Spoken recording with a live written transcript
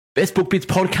Best Book Bits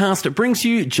podcast brings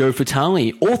you Joe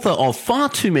Vitale, author of far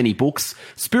too many books,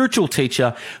 spiritual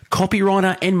teacher,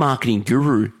 copywriter and marketing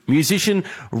guru, musician,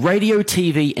 radio,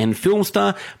 TV and film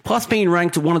star, plus being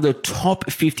ranked one of the top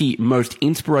 50 most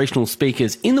inspirational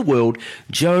speakers in the world.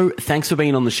 Joe, thanks for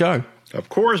being on the show. Of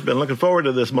course, been looking forward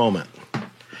to this moment.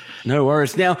 No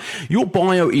worries. Now, your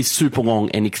bio is super long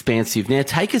and expansive. Now,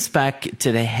 take us back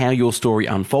to how your story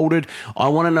unfolded. I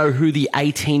want to know who the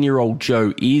 18-year-old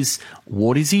Joe is,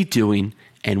 what is he doing,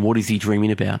 and what is he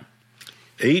dreaming about?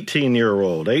 18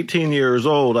 years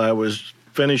old, I was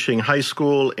finishing high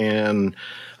school and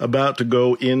about to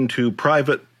go into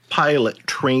private pilot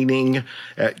training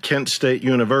at Kent State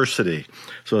University.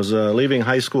 So I was leaving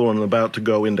high school and about to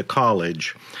go into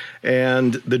college.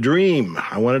 And the dream,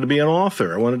 I wanted to be an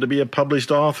author. I wanted to be a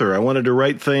published author. I wanted to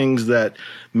write things that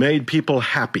made people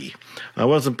happy. I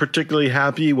wasn't particularly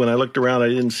happy. When I looked around, I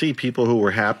didn't see people who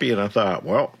were happy. And I thought,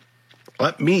 well,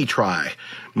 let me try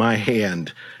my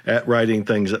hand at writing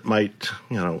things that might,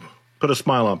 put a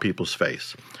smile on people's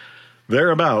face.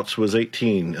 Thereabouts was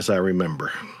 18, as I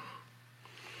remember.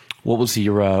 What was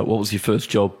your first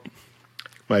job?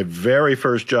 My very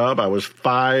first job, I was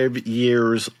 5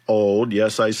 years old.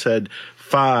 Yes, I said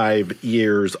 5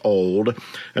 years old.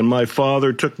 And my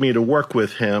father took me to work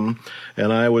with him,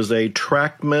 and I was a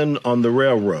trackman on the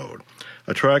railroad.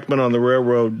 A trackman on the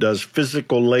railroad does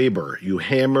physical labor. You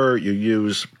hammer, you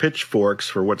use pitchforks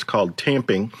for what's called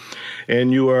tamping,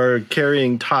 and you are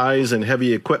carrying ties and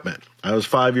heavy equipment. I was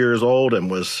 5 years old, and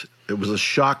it was a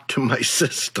shock to my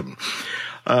system.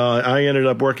 I ended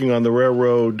up working on the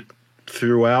railroad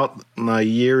throughout my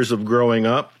years of growing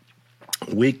up,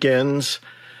 weekends,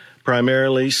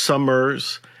 primarily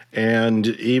summers, and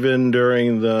even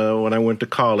during when I went to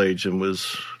college and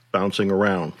was bouncing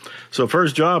around. So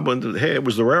first job, it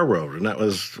was the railroad, and that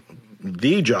was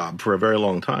the job for a very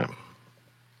long time.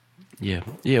 Yeah,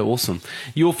 awesome.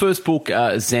 Your first book,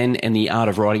 Zen and the Art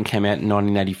of Writing, came out in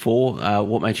 1984.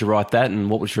 What made you write that, and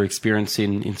what was your experience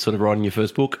in sort of writing your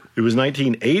first book? It was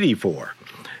 1984.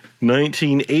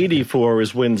 1984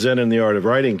 is when Zen and the Art of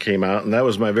Writing came out, and that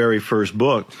was my very first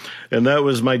book. And that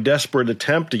was my desperate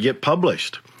attempt to get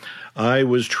published. I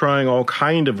was trying all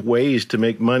kind of ways to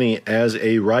make money as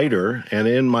a writer, and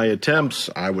in my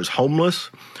attempts, I was homeless,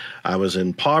 I was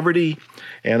in poverty,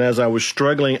 and as I was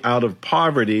struggling out of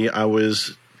poverty, I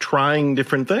was trying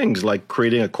different things, like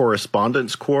creating a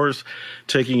correspondence course,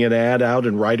 taking an ad out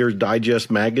in Writer's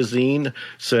Digest magazine,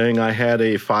 saying I had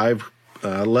a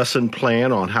 5-lesson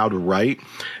plan on how to write.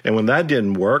 And when that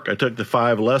didn't work, I took the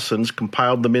 5 lessons,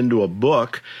 compiled them into a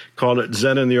book, called it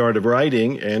Zen and the Art of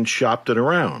Writing, and shopped it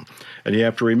around. And you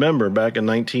have to remember, back in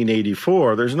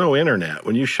 1984, there's no internet.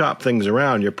 When you shop things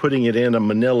around, you're putting it in a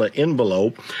manila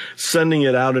envelope, sending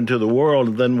it out into the world,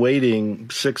 and then waiting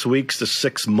 6 weeks to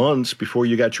 6 months before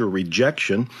you got your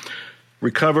rejection,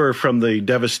 recover from the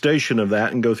devastation of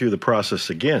that, and go through the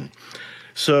process again.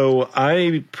 So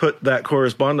I put that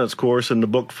correspondence course into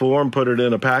book form, put it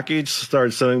in a package,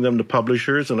 started sending them to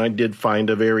publishers, and I did find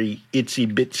a very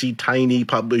itsy-bitsy tiny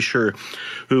publisher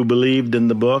who believed in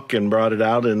the book and brought it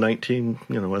out in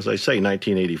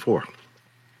 1984.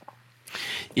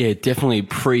 Yeah, definitely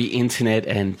pre-internet,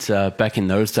 and back in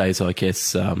those days, I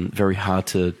guess, very hard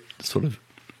to sort of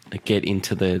get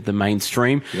into the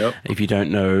mainstream. Yep. If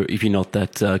you're not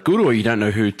that good, or you don't know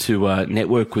who to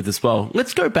network with as well.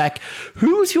 Let's go back.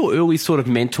 Who was your early sort of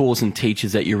mentors and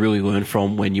teachers that you really learned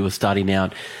from when you were starting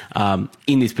out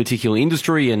in this particular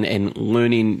industry and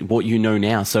learning what you know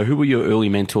now? So who were your early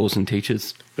mentors and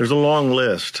teachers? There's a long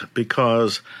list,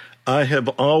 because I have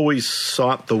always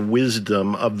sought the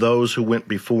wisdom of those who went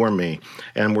before me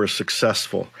and were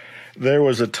successful. There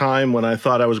was a time when I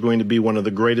thought I was going to be one of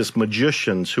the greatest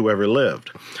magicians who ever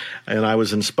lived, and I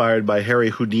was inspired by Harry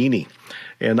Houdini.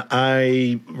 And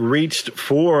I reached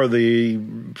for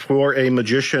a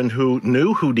magician who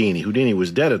knew Houdini. Houdini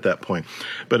was dead at that point.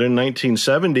 But in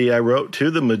 1970, I wrote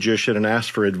to the magician and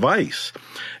asked for advice.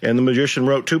 And the magician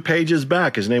wrote 2 pages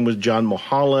back. His name was John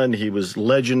Mulholland. He was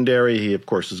legendary. He, of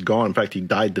course, is gone. In fact, he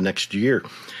died the next year.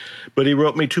 But he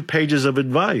wrote me 2 pages of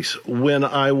advice when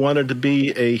I wanted to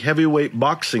be a heavyweight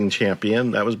boxing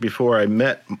champion. That was before I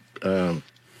met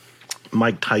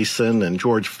Mike Tyson and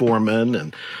George Foreman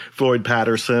and Floyd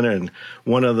Patterson. And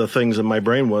one of the things in my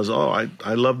brain was,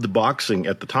 I loved the boxing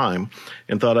at the time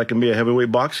and thought I can be a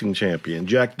heavyweight boxing champion.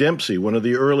 Jack Dempsey, one of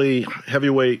the early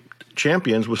heavyweight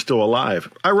champions, was still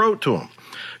alive. I wrote to him.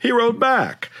 He wrote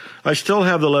back. I still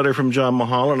have the letter from John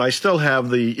Mulholland. I still have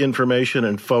the information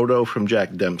and photo from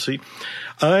Jack Dempsey.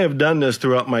 I have done this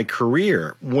throughout my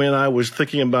career. When I was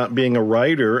thinking about being a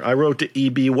writer, I wrote to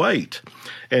E.B. White.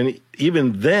 And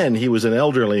even then, he was an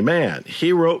elderly man.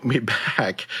 He wrote me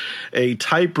back a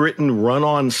typewritten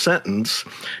run-on sentence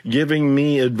giving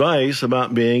me advice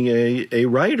about being a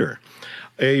writer.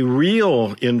 A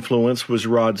real influence was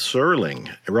Rod Serling.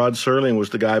 Rod Serling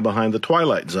was the guy behind The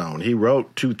Twilight Zone. He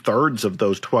wrote 2/3 of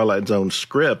those Twilight Zone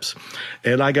scripts,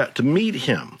 and I got to meet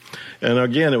him. And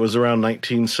again, it was around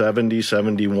 1970,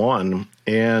 71,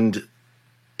 and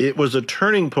it was a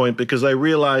turning point because I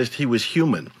realized he was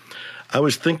human. I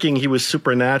was thinking he was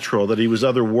supernatural, that he was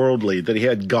otherworldly, that he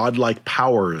had godlike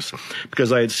powers,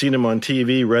 because I had seen him on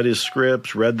TV, read his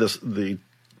scripts, read the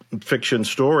fiction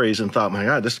stories, and thought, my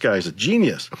God, this guy's a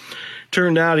genius.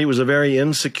 Turned out he was a very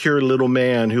insecure little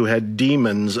man who had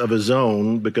demons of his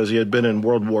own because he had been in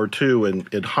World War II,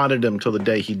 and it haunted him till the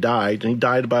day he died. And he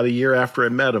died about a year after I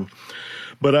met him.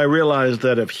 But I realized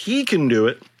that if he can do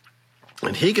it,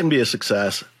 and he can be a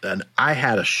success, then I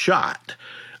had a shot.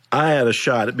 I had a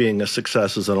shot at being a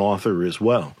success as an author as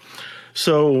well.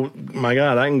 So, my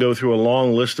God, I can go through a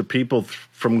long list of people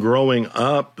from growing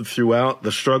up throughout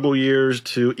the struggle years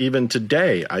to even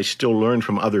today. I still learn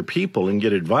from other people and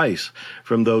get advice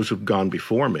from those who've gone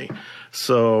before me.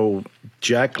 So,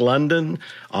 Jack London,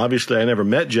 obviously I never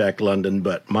met Jack London,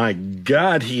 but my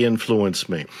God, he influenced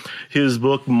me. His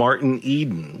book, Martin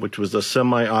Eden, which was a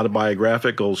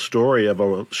semi-autobiographical story of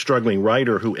a struggling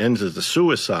writer who ends as a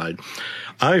suicide,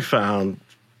 I found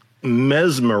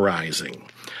mesmerizing.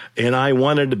 And I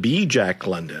wanted to be Jack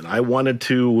London. I wanted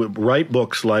to write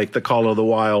books like The Call of the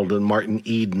Wild and Martin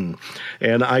Eden.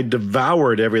 And I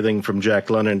devoured everything from Jack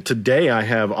London. Today I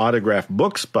have autographed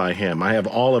books by him. I have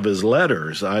all of his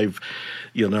letters. I've,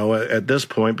 at this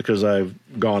point, because I've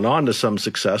gone on to some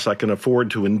success, I can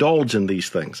afford to indulge in these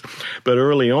things. But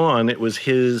early on, it was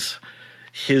his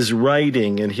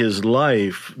writing and his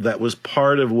life that was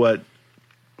part of what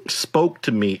spoke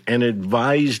to me and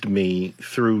advised me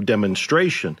through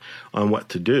demonstration on what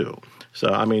to do. So,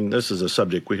 I mean, this is a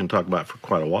subject we can talk about for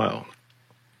quite a while.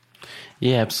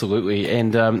 Yeah, absolutely.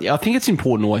 And I think it's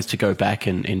important always to go back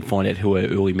and find out who our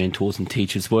early mentors and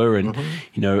teachers were, and,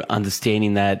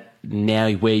 understanding that now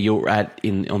where you're at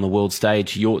on the world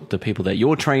stage, the people that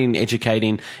you're training,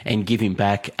 educating, and giving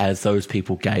back as those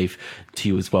people gave to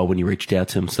you as well when you reached out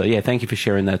to them. So, yeah, thank you for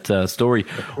sharing that story.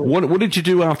 What did you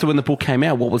do after when the book came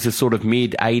out? What was the sort of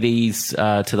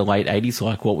mid-'80s to the late 80s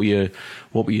like? What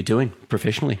were you doing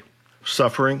professionally?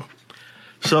 Suffering,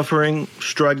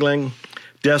 struggling,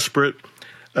 desperate.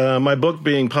 My book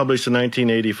being published in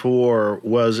 1984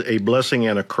 was a blessing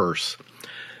and a curse.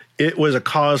 It was a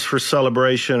cause for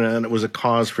celebration, and it was a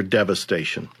cause for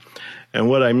devastation. And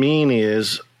what I mean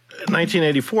is,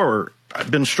 1984,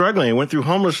 I've been struggling. I went through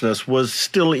homelessness, was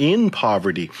still in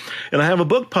poverty, and I have a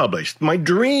book published. My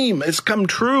dream has come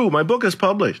true. My book is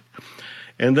published.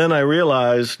 And then I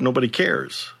realized nobody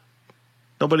cares.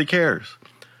 Nobody cares.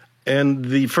 And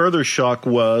the further shock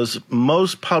was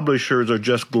most publishers are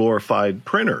just glorified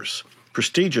printers,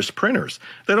 prestigious printers.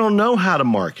 They don't know how to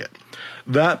market.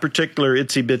 That particular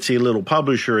itsy-bitsy little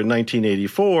publisher in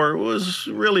 1984 was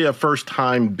really a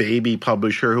first-time baby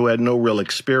publisher who had no real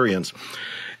experience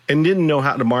and didn't know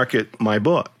how to market my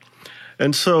book.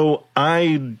 And so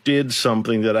I did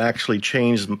something that actually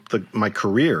changed my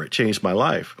career. It changed my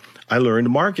life. I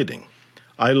learned marketing.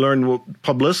 I learned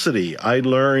publicity. I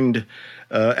learned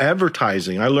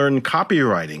advertising. I learned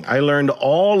copywriting. I learned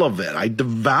all of it. I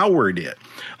devoured it.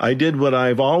 I did what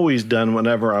I've always done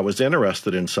whenever I was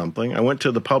interested in something. I went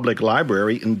to the public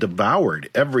library and devoured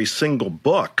every single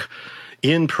book,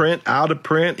 in print, out of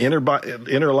print,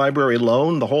 interlibrary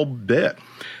loan, the whole bit,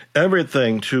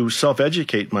 everything to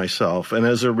self-educate myself. And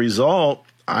as a result,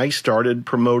 I started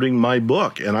promoting my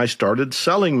book and I started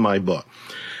selling my book.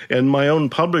 And my own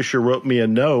publisher wrote me a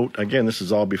note. Again, this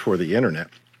is all before the internet.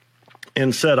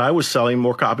 And said I was selling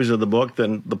more copies of the book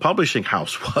than the publishing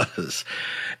house was.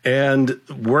 And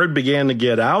word began to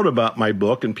get out about my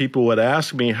book, and people would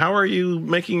ask me, how are you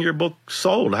making your book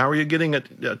sold? How are you getting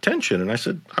attention? And I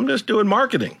said, I'm just doing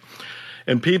marketing.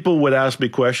 And people would ask me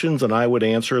questions, and I would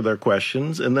answer their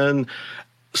questions. And then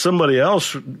somebody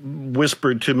else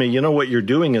whispered to me, you know, what you're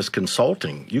doing is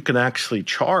consulting. You can actually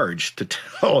charge to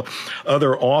tell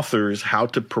other authors how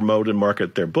to promote and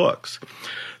market their books.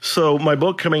 So my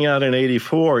book coming out in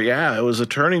 84, it was a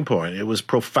turning point. It was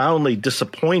profoundly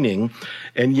disappointing,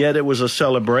 and yet it was a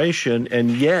celebration, and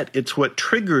yet it's what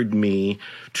triggered me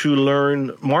to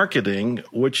learn marketing,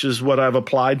 which is what I've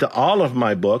applied to all of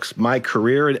my books, my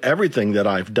career, and everything that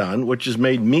I've done, which has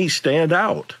made me stand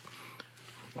out.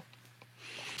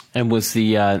 And was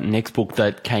the next book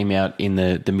that came out in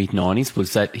the mid-90s,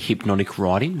 was that Hypnotic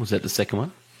Writing? Was that the second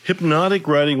one? Hypnotic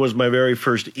Writing was my very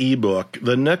first ebook.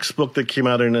 The next book that came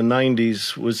out in the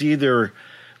 90s was either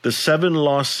The 7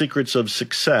 Lost Secrets of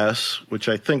Success, which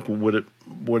I think would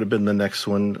have been the next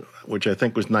one, which I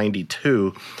think was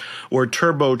 92, or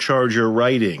Turbocharger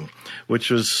Writing, which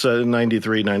was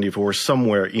 93, 94,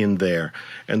 somewhere in there.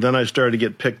 And then I started to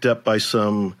get picked up by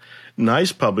some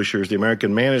nice publishers, the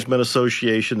American Management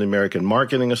Association, the American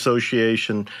Marketing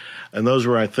Association, and those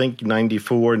were, I think,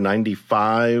 94,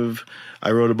 95.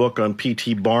 I wrote a book on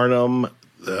P.T. Barnum.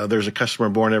 There's a Customer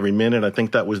Born Every Minute. I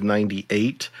think that was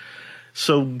 98.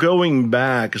 So going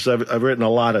back, because I've written a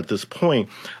lot at this point,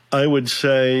 I would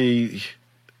say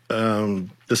The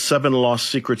 7 Lost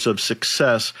Secrets of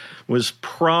Success was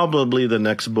probably the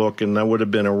next book, and that would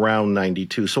have been around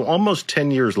 92. So almost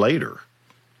 10 years later.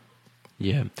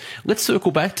 Yeah. Let's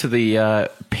circle back to the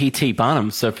P.T.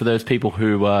 Barnum. So for those people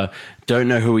who don't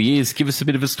know who he is, give us a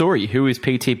bit of a story. Who is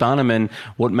P.T. Barnum, and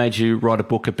what made you write a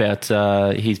book about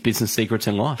his business secrets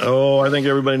in life? Oh, I think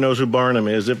everybody knows who Barnum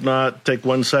is. If not, take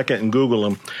 1 second and Google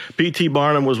him. P.T.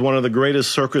 Barnum was one of the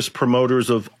greatest circus promoters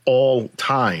of all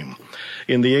time.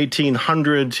 In the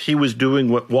 1800s, he was doing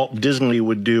what Walt Disney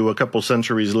would do a couple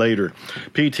centuries later.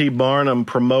 P.T. Barnum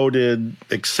promoted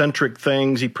eccentric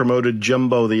things. He promoted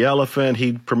Jumbo the elephant.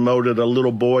 He promoted a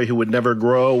little boy who would never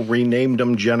grow, renamed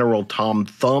him General Tom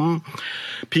Thumb.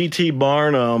 P.T.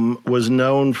 Barnum was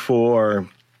known for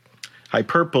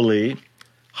hyperbole,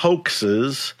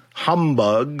 hoaxes,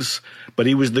 humbugs, but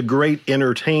he was the great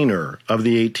entertainer of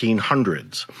the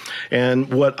 1800s.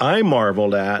 And what I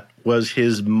marveled at was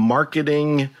his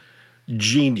marketing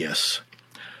genius.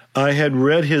 I had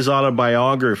read his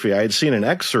autobiography. I had seen an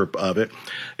excerpt of it,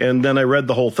 and then I read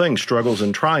the whole thing, Struggles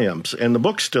and Triumphs. And the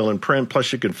book's still in print,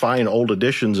 plus you can find old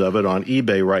editions of it on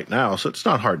eBay right now, so it's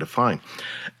not hard to find.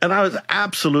 And I was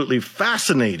absolutely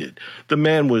fascinated. The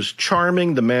man was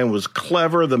charming, the man was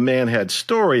clever, the man had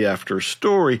story after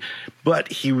story,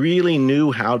 but he really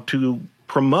knew how to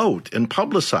promote and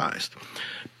publicize.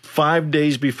 5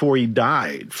 days before he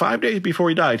died,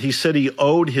 he said he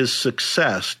owed his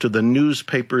success to the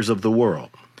newspapers of the world,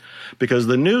 because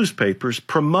the newspapers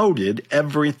promoted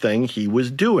everything he was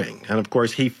doing. And of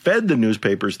course, he fed the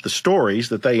newspapers the stories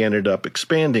that they ended up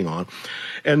expanding on.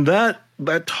 And that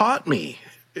taught me.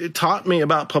 It taught me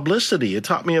about publicity. It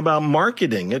taught me about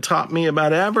marketing. It taught me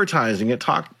about advertising. It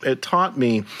taught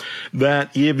me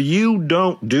that if you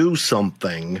don't do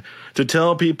something to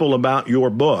tell people about your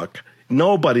book,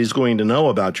 nobody's going to know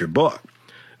about your book.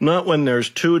 Not when there's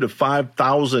 2,000 to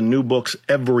 5,000 new books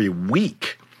every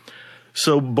week.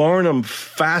 So Barnum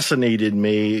fascinated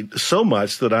me so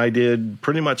much that I did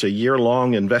pretty much a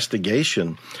year-long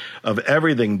investigation of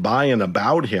everything by and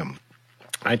about him.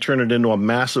 I turned it into a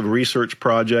massive research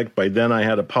project. By then, I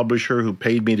had a publisher who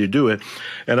paid me to do it,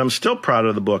 and I'm still proud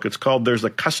of the book. It's called There's a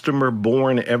Customer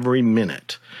Born Every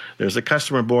Minute. There's a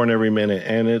customer born every minute,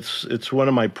 and it's one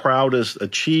of my proudest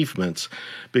achievements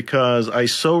because I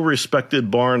so respected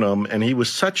Barnum, and he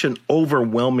was such an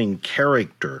overwhelming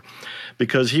character.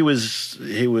 Because he was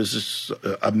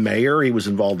a mayor, he was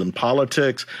involved in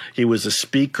politics, he was a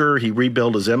speaker, he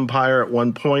rebuilt his empire at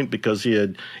one point because he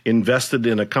had invested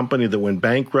in a company that went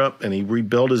bankrupt, and he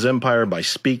rebuilt his empire by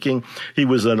speaking. He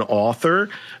was an author.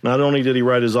 Not only did he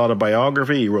write his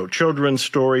autobiography, he wrote children's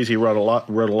stories, he wrote a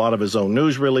lot of his own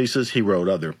news releases, he wrote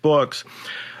other books.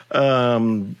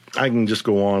 I can just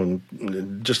go on.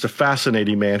 Just a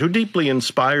fascinating man who deeply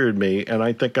inspired me, and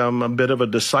I think I'm a bit of a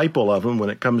disciple of him when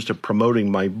it comes to promoting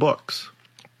my books.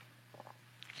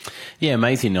 Yeah,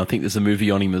 amazing. I think there's a movie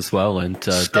on him as well, and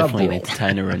definitely an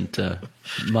entertainer and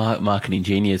marketing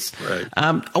genius. Right.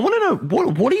 I want to know,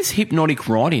 what is hypnotic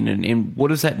writing, and what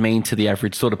does that mean to the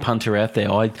average sort of punter out there?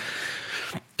 I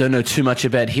don't know too much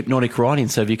about hypnotic writing,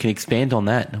 so if you can expand on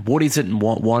that. What is it, and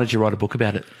why did you write a book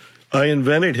about it? I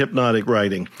invented hypnotic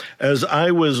writing. As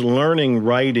I was learning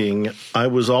writing, I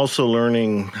was also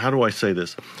learning, how do I say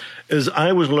this? As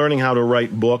I was learning how to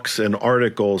write books and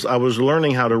articles, I was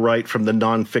learning how to write from the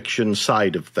nonfiction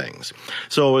side of things.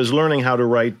 So I was learning how to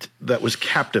write that was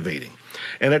captivating.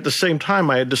 And at the same time,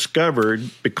 I had discovered,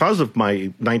 because of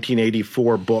my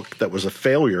 1984 book that was a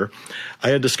failure, I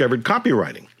had discovered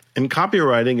copywriting. And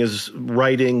copywriting is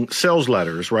writing sales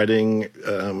letters, writing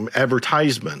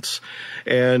advertisements,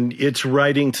 and it's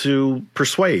writing to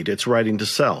persuade, it's writing to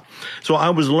sell. So I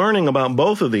was learning about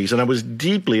both of these, and I was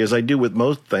deeply, as I do with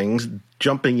most things,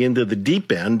 jumping into the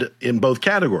deep end in both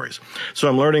categories. So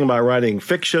I'm learning about writing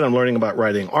fiction, I'm learning about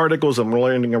writing articles, I'm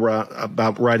learning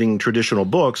about writing traditional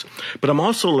books, but I'm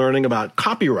also learning about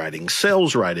copywriting,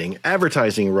 sales writing,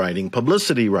 advertising writing,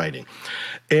 publicity writing.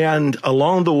 And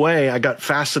along the way, I got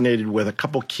fascinated with a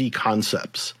couple key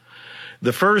concepts.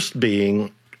 The first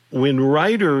being, when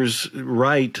writers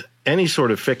write any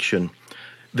sort of fiction,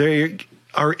 they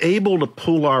are able to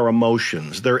pull our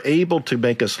emotions. They're able to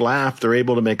make us laugh. They're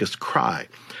able to make us cry.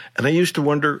 And I used to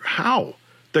wonder how.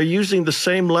 They're using the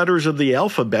same letters of the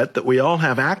alphabet that we all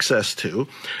have access to.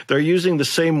 They're using the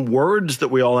same words that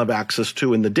we all have access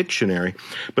to in the dictionary,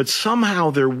 but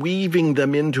somehow they're weaving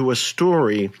them into a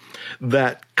story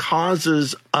that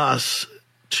causes us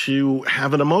to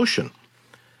have an emotion.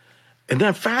 And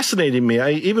that fascinated me.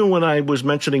 Even when I was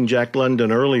mentioning Jack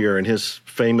London earlier in his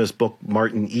famous book,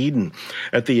 Martin Eden,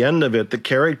 at the end of it, the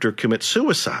character commits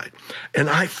suicide. And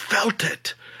I felt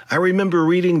it. I remember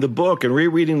reading the book and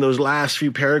rereading those last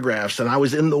few paragraphs, and I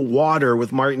was in the water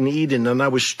with Martin Eden, and I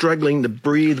was struggling to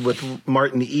breathe with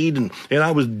Martin Eden, and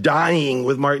I was dying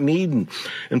with Martin Eden.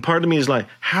 And part of me is like,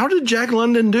 how did Jack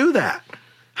London do that?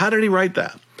 How did he write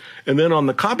that? And then on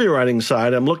the copywriting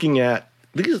side, I'm looking at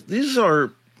these are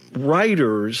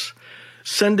writers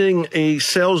sending a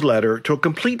sales letter to a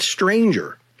complete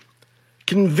stranger,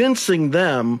 convincing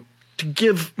them to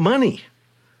give money.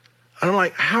 And I'm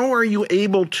like, how are you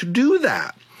able to do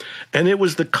that? And it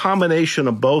was the combination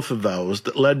of both of those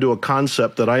that led to a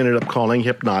concept that I ended up calling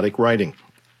hypnotic writing.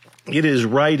 It is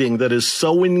writing that is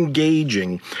so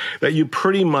engaging that you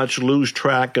pretty much lose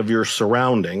track of your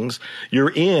surroundings.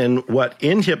 You're in what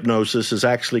in hypnosis is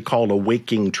actually called a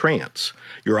waking trance.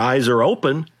 Your eyes are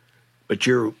open, but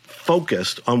you're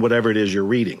focused on whatever it is you're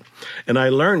reading. And I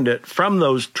learned it from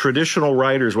those traditional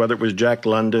writers, whether it was Jack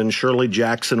London, Shirley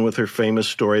Jackson with her famous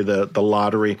story, The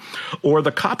Lottery, or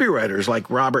the copywriters like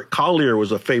Robert Collier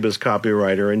was a famous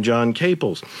copywriter, and John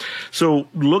Caples. So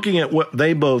looking at what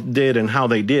they both did and how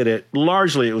they did it,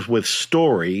 largely it was with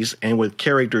stories and with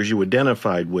characters you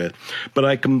identified with. But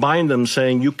I combined them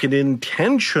saying you can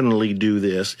intentionally do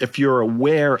this if you're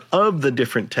aware of the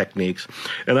different techniques.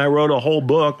 And I wrote a whole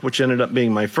book, which ended up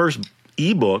being my first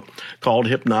ebook, called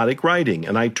Hypnotic Writing.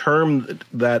 And I termed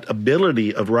that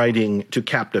ability of writing to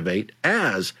captivate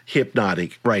as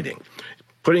hypnotic writing.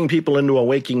 Putting people into a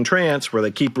waking trance where they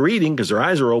keep reading because their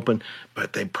eyes are open,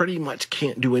 but they pretty much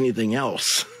can't do anything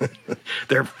else.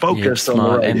 They're focused on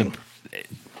the writing.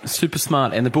 Super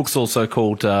smart. And the book's also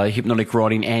called Hypnotic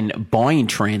Writing and Buying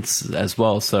Trance as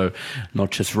well. So not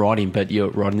just writing, but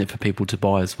you're writing it for people to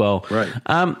buy as well. Right.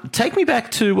 Take me back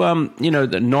to,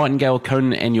 the Nightingale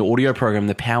Conan and your audio program,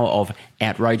 The Power of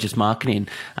Outrageous Marketing.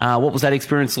 What was that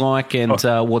experience like, and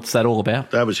what's that all about?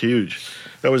 That was huge.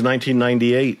 That was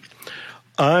 1998.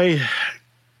 How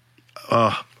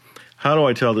do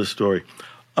I tell this story?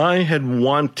 I had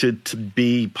wanted to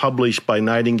be published by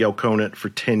Nightingale Conant for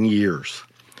 10 years.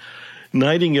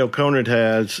 Nightingale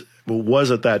Conant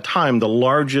was at that time the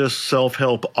largest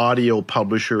self-help audio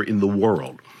publisher in the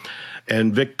world.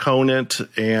 And Vic Conant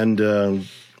and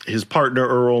his partner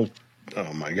Earl,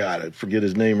 oh my God, I forget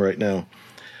his name right now.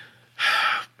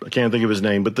 I can't think of his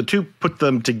name, but the two put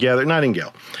them together,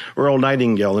 Earl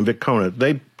Nightingale and Vic Conant.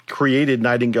 They created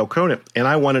Nightingale Conant, and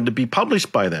I wanted to be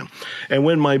published by them. And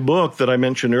when my book that I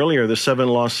mentioned earlier, The 7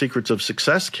 Lost Secrets of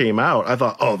Success, came out, I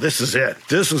thought, oh, this is it.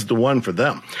 This is the one for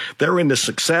them. They're into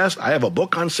success. I have a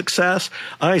book on success.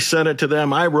 I sent it to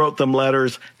them. I wrote them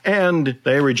letters, and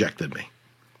they rejected me.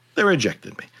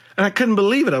 And I couldn't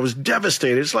believe it. I was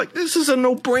devastated. It's like, this is a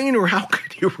no-brainer. How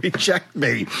could you reject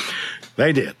me?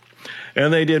 They did.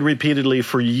 And they did repeatedly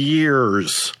for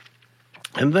years.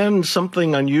 And then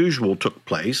something unusual took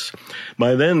place.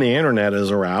 By then, the internet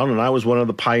is around, and I was one of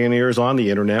the pioneers on the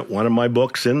internet. One of my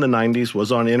books in the 90s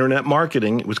was on internet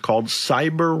marketing. It was called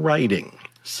Cyber Writing.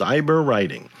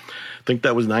 I think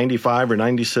that was 95 or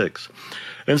 96.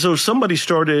 And so somebody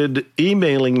started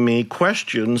emailing me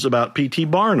questions about P.T.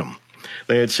 Barnum.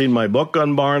 They had seen my book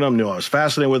on Barnum, knew I was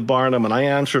fascinated with Barnum, and I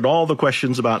answered all the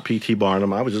questions about P.T.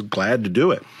 Barnum. I was just glad to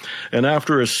do it. And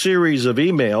after a series of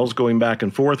emails going back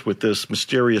and forth with this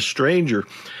mysterious stranger,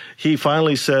 he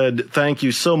finally said, "Thank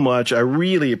you so much. I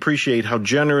really appreciate how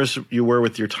generous you were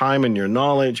with your time and your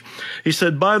knowledge." He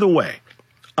said, "By the way,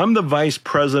 I'm the vice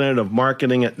president of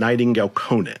marketing at Nightingale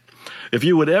Conant. If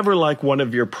you would ever like one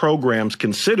of your programs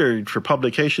considered for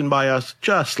publication by us,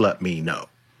 just let me know.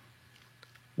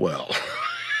 Well,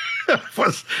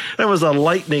 that was a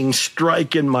lightning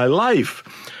strike in my life.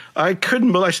 I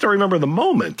still remember the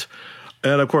moment.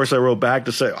 And, of course, I wrote back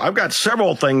to say, I've got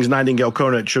several things Nightingale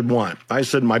Conant should want. I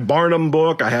said my Barnum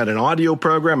book, I had an audio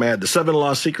program, I had the 7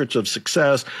 Lost Secrets of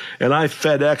Success, and I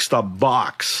FedExed a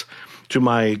box to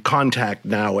my contact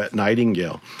now at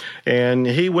Nightingale. And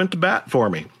he went to bat for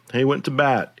me. He went to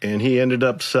bat, and he ended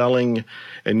up selling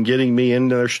and getting me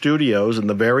into their studios. And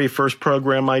the very first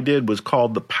program I did was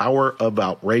called The Power of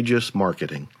Outrageous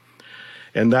Marketing.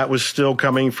 And that was still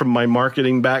coming from my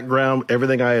marketing background,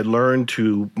 everything I had learned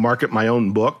to market my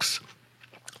own books.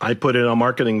 I put in a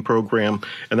marketing program,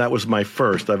 and that was my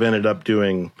first. I've ended up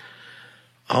doing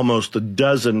almost a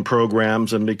dozen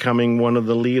programs and becoming one of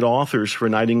the lead authors for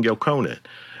Nightingale Conant.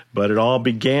 But it all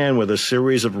began with a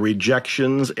series of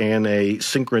rejections and a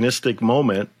synchronistic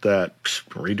moment that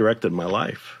redirected my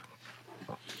life.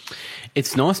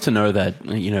 It's nice to know that,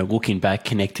 looking back,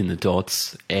 connecting the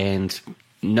dots and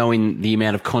knowing the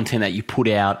amount of content that you put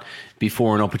out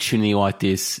before an opportunity like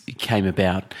this came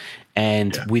about.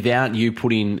 And without you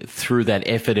putting through that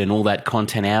effort and all that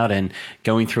content out and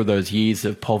going through those years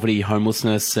of poverty,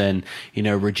 homelessness, and,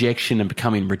 rejection and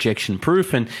becoming rejection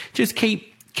proof, and just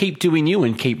keep doing you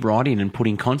and keep writing and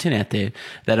putting content out there,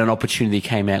 that an opportunity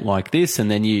came out like this, and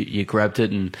then you grabbed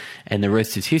it, and the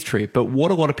rest is history. But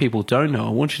what a lot of people don't know, I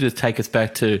want you to take us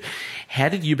back to, how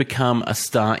did you become a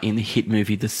star in the hit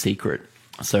movie The Secret?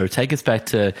 So take us back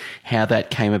to how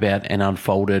that came about and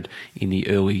unfolded in the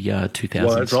early 2000s.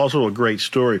 Well, it's also a great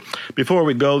story. Before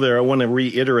we go there, I want to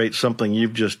reiterate something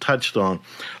you've just touched on.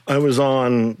 I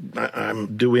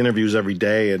do interviews every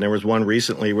day, and there was one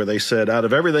recently where they said, out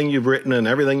of everything you've written and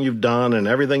everything you've done and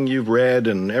everything you've read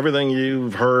and everything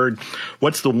you've heard,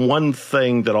 what's the one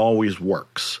thing that always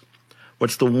works?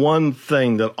 What's the one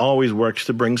thing that always works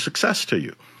to bring success to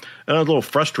you? And I was a little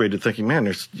frustrated thinking, man,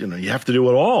 you have to do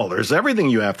it all. There's everything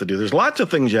you have to do. There's lots of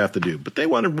things you have to do. But they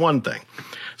wanted one thing.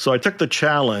 So I took the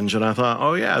challenge and I thought,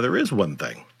 oh, yeah, there is one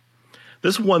thing.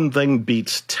 This one thing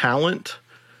beats talent.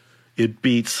 It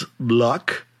beats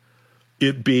luck.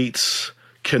 It beats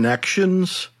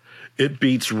connections. It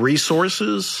beats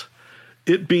resources.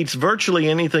 It beats virtually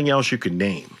anything else you could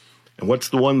name. And what's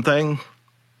the one thing?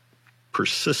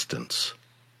 Persistence.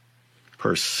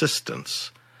 Persistence.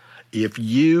 If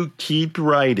you keep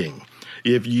writing,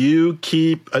 if you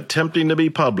keep attempting to be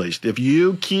published, if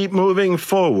you keep moving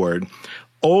forward,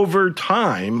 over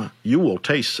time, you will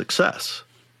taste success.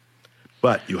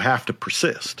 But you have to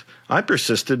persist. I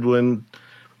persisted when,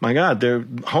 my God, they're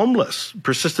homeless.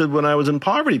 Persisted when I was in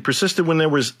poverty. Persisted when there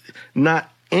was not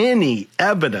any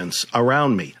evidence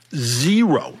around me.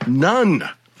 Zero. None.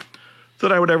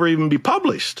 That I would ever even be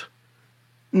published.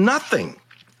 Nothing.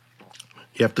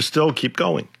 You have to still keep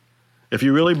going. If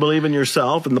you really believe in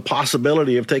yourself and the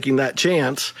possibility of taking that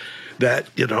chance that,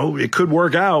 it could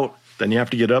work out, then you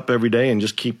have to get up every day and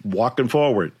just keep walking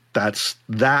forward.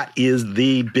 That is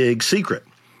the big secret.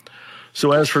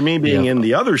 So as for me being in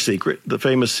The Other Secret, the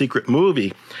famous Secret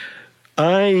movie,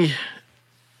 again,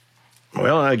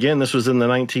 this was in the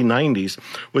 1990s,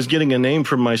 was getting a name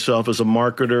for myself as a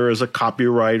marketer, as a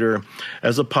copywriter,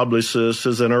 as a publicist,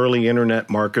 as an early internet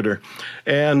marketer.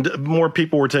 And more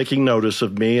people were taking notice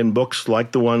of me, and books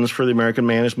like the ones for the American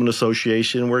Management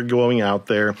Association were going out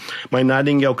there. My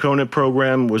Nightingale Conant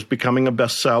program was becoming a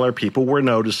bestseller. People were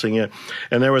noticing it.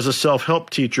 And there was a self-help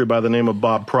teacher by the name of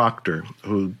Bob Proctor,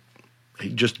 he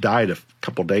just died a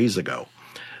couple days ago.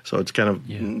 So it's kind of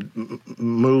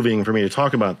moving for me to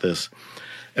talk about this,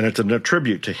 and it's a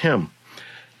tribute to him.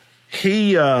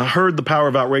 He heard the power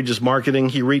of outrageous marketing.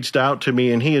 He reached out to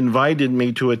me, and he invited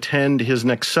me to attend his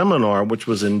next seminar, which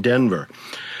was in Denver.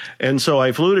 And so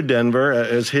I flew to Denver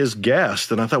as his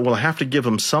guest, and I thought, well, I have to give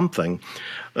him something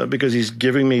because he's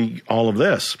giving me all of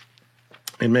this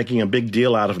and making a big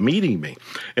deal out of meeting me.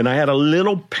 And I had a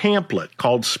little pamphlet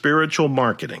called Spiritual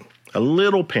Marketing. A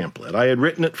little pamphlet. I had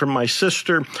written it for my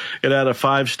sister. It had a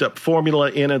 5-step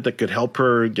formula in it that could help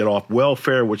her get off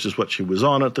welfare, which is what she was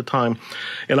on at the time.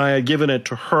 And I had given it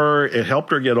to her. It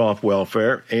helped her get off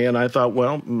welfare. And I thought,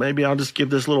 well, maybe I'll just give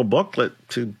this little booklet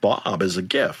to Bob as a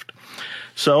gift.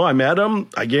 So I met him.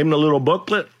 I gave him the little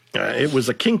booklet. It was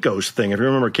a Kinko's thing. If you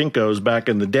remember Kinko's back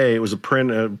in the day, it was a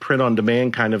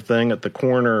print-on-demand kind of thing at the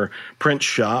corner print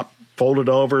shop. Folded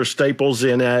over, staples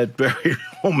in it, very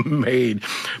homemade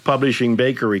publishing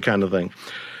bakery kind of thing.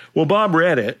 Well, Bob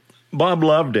read it. Bob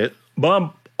loved it.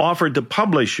 Bob offered to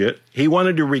publish it. He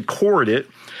wanted to record it.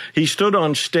 He stood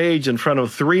on stage in front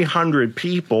of 300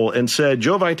 people and said,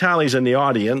 Joe Vitale's in the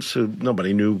audience.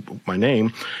 Nobody knew my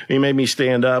name. He made me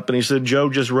stand up, and he said, Joe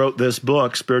just wrote this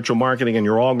book, Spiritual Marketing, and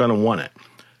you're all going to want it.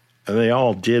 And they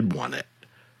all did want it.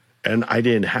 And I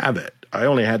didn't have it. I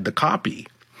only had the copy.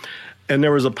 And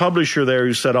there was a publisher there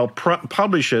who said, I'll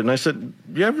publish it. And I said,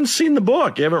 you haven't seen the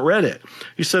book. You haven't read it.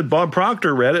 He said, Bob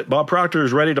Proctor read it. Bob Proctor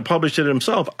is ready to publish it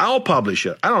himself. I'll publish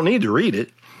it. I don't need to read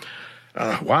it.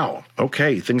 Wow.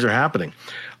 Okay. Things are happening.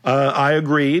 I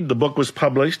agreed. The book was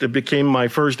published. It became my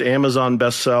first Amazon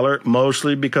bestseller,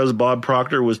 mostly because Bob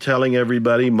Proctor was telling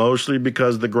everybody, mostly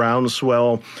because the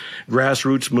groundswell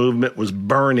grassroots movement was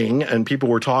burning and people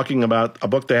were talking about a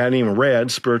book they hadn't even read,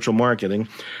 Spiritual Marketing.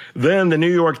 Then the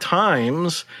New York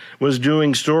Times was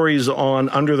doing stories on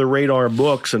under-the-radar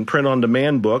books and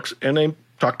print-on-demand books, and they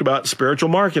talked about spiritual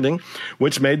marketing,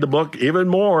 which made the book even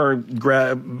more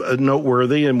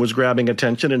noteworthy and was grabbing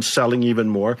attention and selling even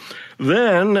more.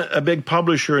 Then a big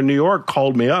publisher in New York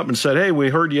called me up and said, hey, we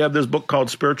heard you have this book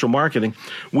called Spiritual Marketing.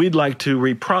 We'd like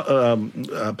to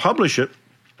publish it,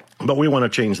 but we want to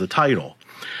change the title.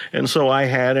 And so I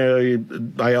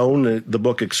own the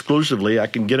book exclusively. I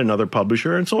can get another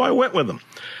publisher, and so I went with them.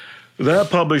 That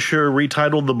publisher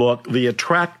retitled the book The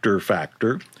Attractor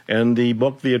Factor, and the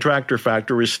book The Attractor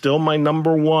Factor is still my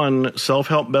number one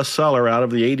self-help bestseller out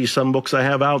of the 80-some books I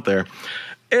have out there.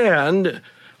 And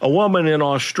a woman in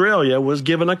Australia was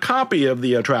given a copy of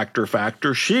The Attractor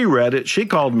Factor. She read it. She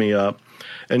called me up,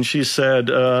 and she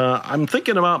said, I'm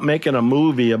thinking about making a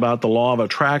movie about the law of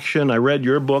attraction. I read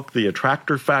your book, The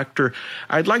Attractor Factor.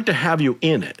 I'd like to have you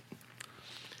in it.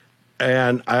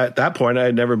 And at that point, I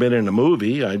had never been in a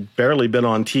movie. I'd barely been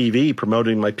on TV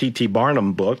promoting my P.T.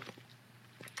 Barnum book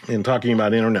and talking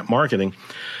about internet marketing.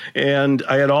 And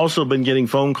I had also been getting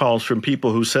phone calls from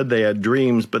people who said they had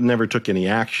dreams but never took any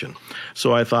action.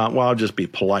 So I thought, well, I'll just be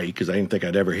polite because I didn't think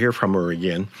I'd ever hear from her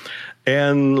again.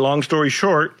 And long story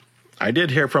short, I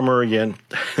did hear from her again.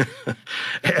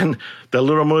 And the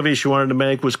little movie she wanted to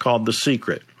make was called The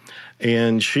Secret.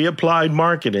 And she applied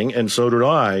marketing, and so did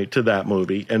I, to that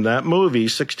movie. And that movie,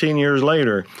 16 years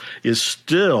later, is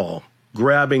still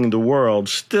grabbing the world,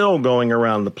 still going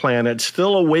around the planet,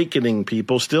 still awakening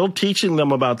people, still teaching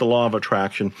them about the law of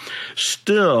attraction,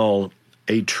 still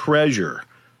a treasure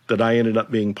that I ended up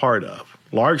being part of,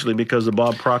 largely because of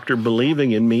Bob Proctor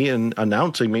believing in me and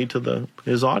announcing me to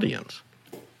his audience.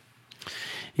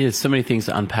 Yeah, there's so many things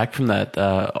to unpack from that.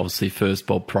 Obviously, first,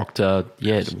 Bob Proctor,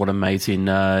 what amazing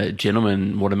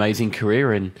gentleman, what amazing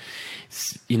career, and,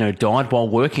 died while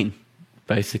working,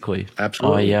 basically.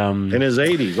 Absolutely. In his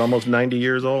 80s, almost 90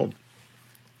 years old.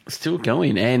 Still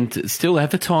going and still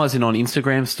advertising on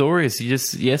Instagram stories.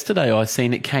 Just yesterday I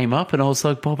seen it came up and I was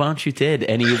like, Bob, aren't you dead?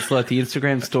 And he was like, the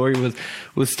Instagram story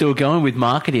was still going with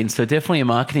marketing. So definitely a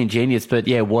marketing genius, but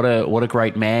yeah, what a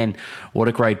great man, what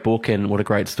a great book and what a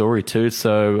great story too.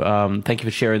 So, thank you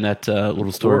for sharing that,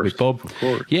 little story with Bob. Of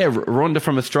course. Yeah. Rhonda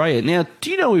from Australia. Now,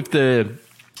 do you know if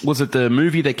was it the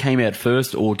movie that came out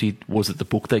first or was it the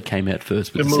book that came out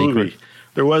first with The movie. Secret?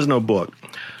 There was no book.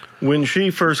 When she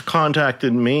first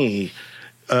contacted me,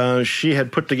 she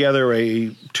had put together a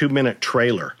 2-minute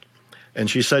trailer, and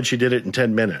she said she did it in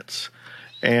 10 minutes.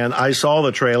 And I saw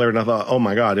the trailer, and I thought, oh,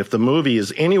 my God, if the movie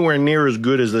is anywhere near as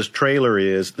good as this trailer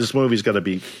is, this movie's got to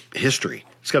be history.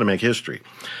 It's got to make history.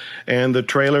 And the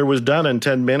trailer was done in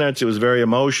 10 minutes. It was very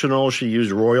emotional. She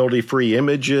used royalty-free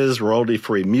images,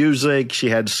 royalty-free music. She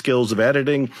had skills of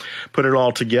editing, put it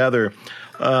all together.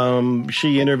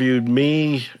 She interviewed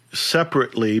me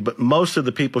separately, but most of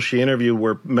the people she interviewed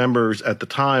were members at the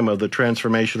time of the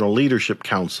Transformational Leadership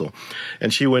Council.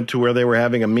 And she went to where they were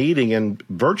having a meeting and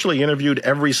virtually interviewed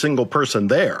every single person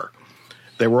there.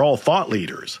 They were all thought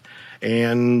leaders.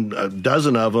 And a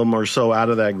dozen of them or so out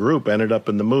of that group ended up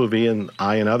in the movie, and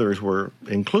I and others were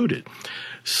included.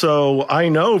 So I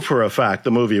know for a fact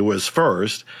the movie was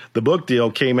first. The book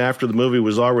deal came after the movie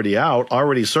was already out,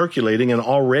 already circulating, and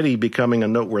already becoming a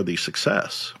noteworthy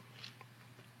success.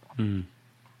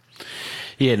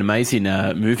 Yeah, an amazing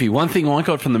movie. One thing I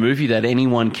got from the movie that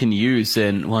anyone can use,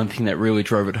 and one thing that really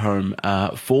drove it home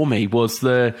for me, was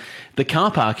the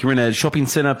car park. You're in a shopping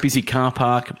centre, busy car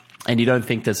park, and you don't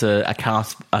think there's a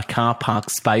car park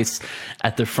space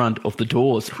at the front of the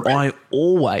doors. Right. I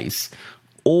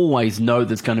always know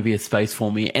there's going to be a space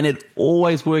for me, and it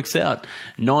always works out.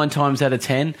 9 times out of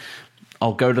 10,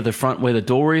 I'll go to the front where the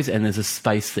door is, and there's a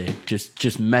space there.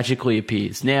 Just magically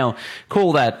appears. Now,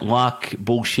 call that luck,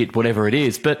 bullshit, whatever it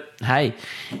is, but hey,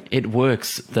 it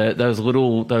works. Those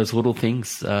little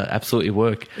things absolutely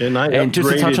work. And just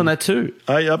to touch on that too,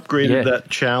 I upgraded that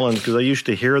challenge because I used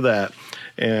to hear that.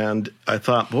 And I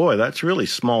thought, boy, that's really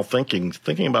small thinking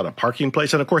about a parking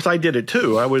place. And, of course, I did it,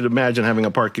 too. I would imagine having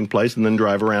a parking place and then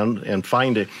drive around and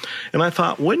find it. And I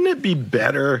thought, wouldn't it be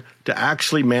better to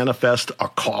actually manifest a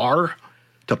car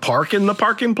to park in the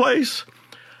parking place?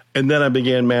 And then I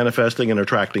began manifesting and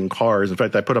attracting cars. In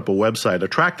fact, I put up a website,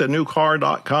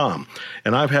 attractanewcar.com.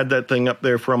 And I've had that thing up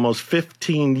there for almost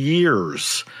 15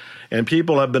 years. And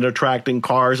people have been attracting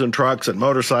cars and trucks and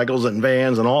motorcycles and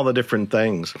vans and all the different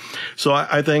things. So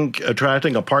I think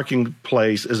attracting a parking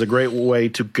place is a great way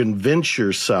to convince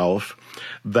yourself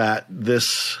that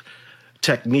this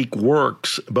technique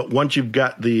works. But once you've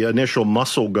got the initial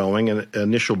muscle going and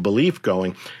initial belief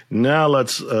going, now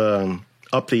let's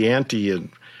up the ante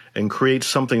and create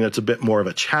something that's a bit more of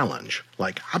a challenge.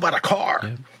 Like, how about a car?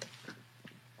 Yeah.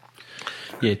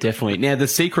 Yeah, definitely. Now, the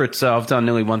secret, I've done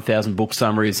nearly 1,000 book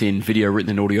summaries in video,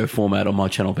 written, and audio format on my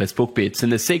channel, Best Book Bits.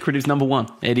 And the secret is number one.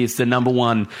 It is the number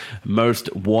one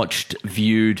most watched,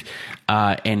 viewed,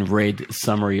 and read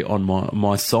summary on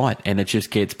my site. And it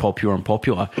just gets popular and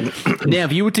popular. Now,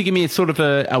 if you were to give me a sort of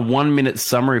a 1-minute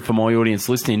summary for my audience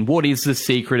listening, what is the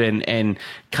secret and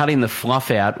cutting the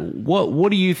fluff out? What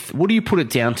do you put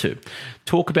it down to?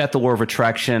 Talk about the law of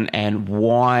attraction and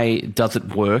why does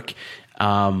it work?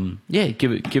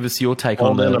 Give us your take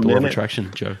on the law of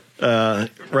attraction, Joe.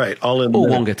 Right, all in. Or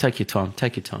longer. Take your time.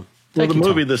 Well, the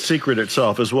movie, The Secret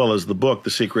itself, as well as the book,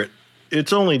 The Secret,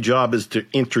 its only job is to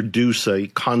introduce a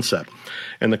concept.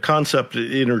 And the concept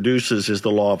it introduces is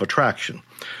the law of attraction.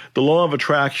 The law of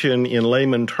attraction, in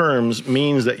layman terms,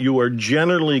 means that you are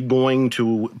generally going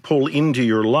to pull into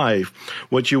your life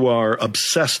what you are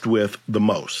obsessed with the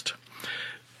most.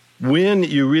 When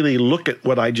you really look at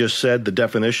what I just said, the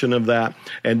definition of that,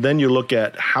 and then you look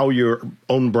at how your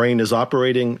own brain is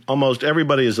operating, almost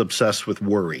everybody is obsessed with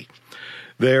worry.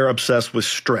 They're obsessed with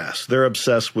stress. They're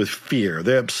obsessed with fear.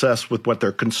 They're obsessed with what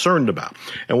they're concerned about.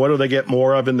 And what do they get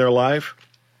more of in their life?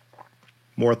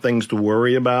 More things to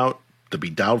worry about, to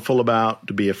be doubtful about,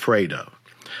 to be afraid of.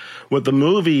 What the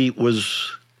movie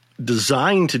was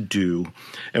designed to do,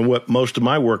 and what most of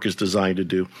my work is designed to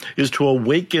do, is to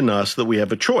awaken us that we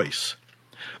have a choice.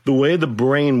 The way the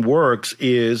brain works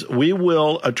is we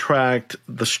will attract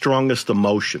the strongest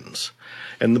emotions.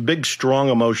 And the big strong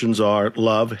emotions are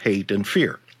love, hate, and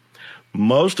fear.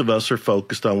 Most of us are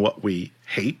focused on what we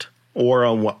hate or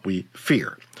on what we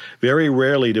fear. Very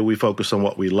rarely do we focus on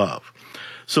what we love.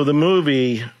 So the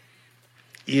movie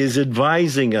is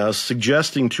advising us,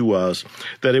 suggesting to us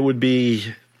that it would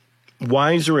be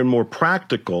wiser and more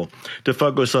practical to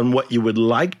focus on what you would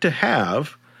like to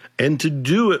have and to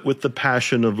do it with the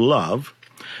passion of love,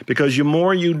 because the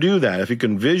more you do that, if you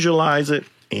can visualize it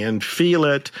and feel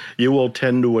it, you will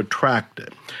tend to attract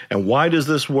it. And why does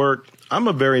this work? I'm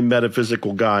a very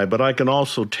metaphysical guy, but I can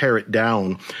also tear it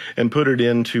down and put it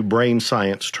into brain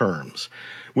science terms.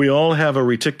 We all have a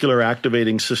reticular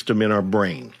activating system in our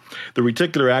brain. The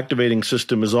reticular activating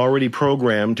system is already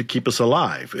programmed to keep us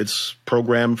alive. It's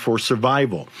programmed for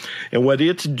survival. And what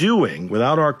it's doing,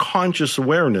 without our conscious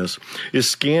awareness, is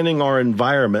scanning our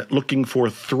environment, looking for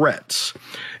threats.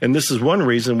 And this is one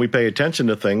reason we pay attention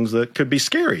to things that could be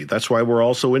scary. That's why we're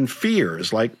also in fear.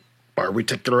 It's like our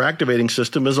reticular activating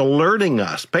system is alerting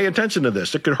us. Pay attention to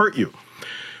this. It could hurt you.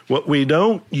 What we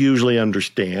don't usually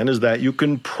understand is that you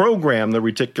can program the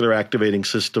reticular activating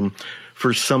system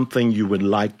for something you would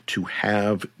like to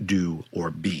have, do,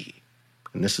 or be.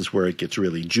 And this is where it gets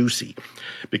really juicy,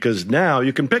 because now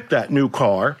you can pick that new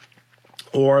car,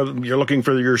 or you're looking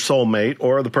for your soulmate,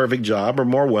 or the perfect job, or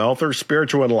more wealth, or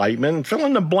spiritual enlightenment. Fill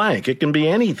in the blank. It can be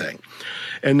anything.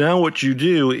 And now what you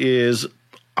do is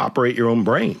operate your own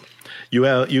brain.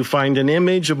 You find an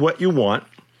image of what you want,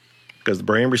 because the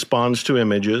brain responds to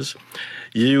images.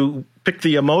 You pick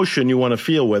the emotion you want to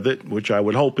feel with it, which I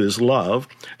would hope is love,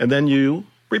 and then you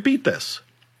repeat this.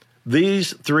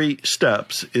 These 3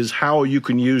 steps is how you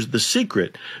can use the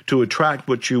secret to attract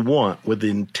what you want with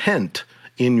intent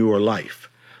in your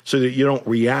life, so that you don't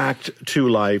react to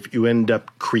life, you end up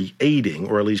creating,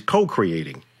 or at least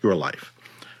co-creating, your life.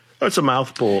 That's a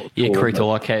mouthful. Yeah, correct. I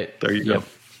like it. There you go.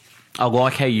 I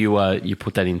like how you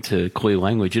put that into clear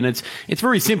language, and it's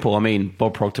very simple. I mean,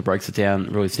 Bob Proctor breaks it down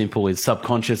really simple: is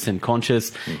subconscious and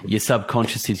conscious. Mm-hmm. Your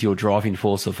subconscious is your driving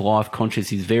force of life.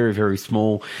 Conscious is very, very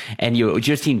small, and you're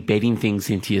just embedding things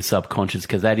into your subconscious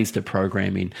because that is the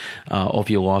programming of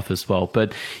your life as well.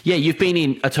 But yeah, you've been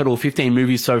in a total of 15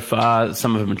 movies so far.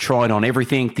 Some of them tried on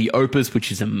everything. The Opus,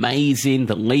 which is amazing.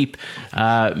 The Leap,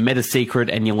 Meta Secret,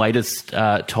 and your latest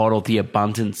title, The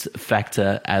Abundance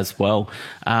Factor, as well.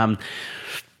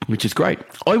 Which is great.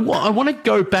 I want to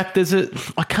go back.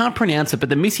 I can't pronounce it, but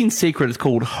the missing secret is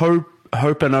called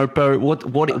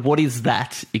Ho'oponopono. What is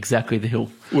that exactly, the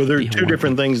hill? Well, there are two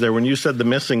different things there. When you said the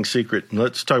missing secret,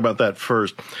 let's talk about that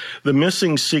first. The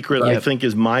missing secret, I think,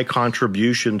 is my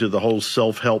contribution to the whole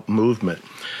self-help movement,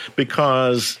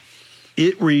 because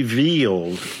it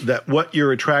revealed that what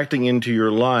you're attracting into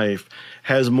your life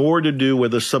has more to do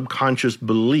with a subconscious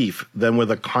belief than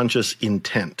with a conscious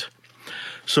intent.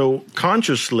 So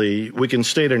consciously, we can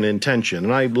state an intention,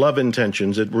 and I love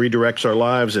intentions. It redirects our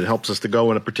lives. It helps us to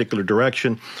go in a particular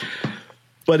direction.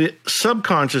 But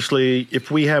subconsciously,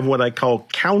 if we have what I call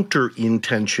counter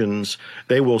intentions,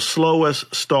 they will slow us,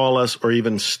 stall us, or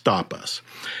even stop us.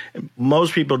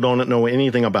 Most people don't know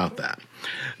anything about that.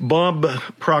 Bob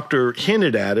Proctor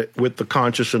hinted at it with the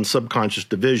conscious and subconscious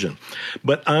division.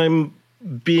 But I'm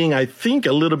being, I think,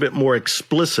 a little bit more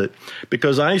explicit,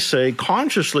 because I say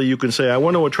consciously you can say, I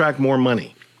want to attract more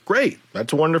money. Great.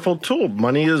 That's a wonderful tool.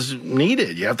 Money is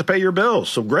needed. You have to pay your bills.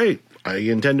 So great. I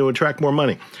intend to attract more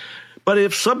money. But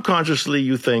if subconsciously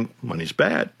you think money's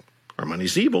bad, or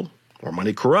money's evil, or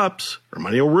money corrupts, or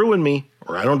money will ruin me,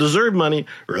 or I don't deserve money,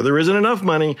 or there isn't enough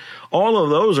money, all of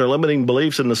those are limiting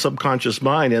beliefs in the subconscious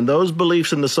mind. And those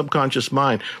beliefs in the subconscious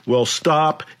mind will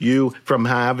stop you from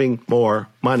having more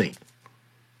money.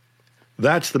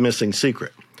 That's the missing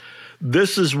secret.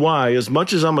 This is why, as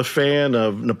much as I'm a fan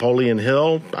of Napoleon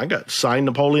Hill, I got signed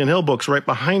Napoleon Hill books right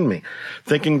behind me.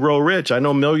 Think and Grow Rich. I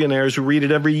know millionaires who read it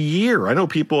every year. I know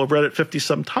people who have read it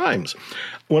 50-some times.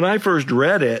 When I first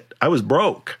read it, I was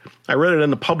broke. I read it in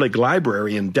the public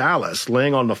library in Dallas,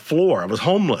 laying on the floor. I was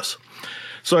homeless.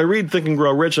 So I read Think and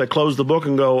Grow Rich. I close the book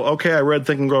and go, okay, I read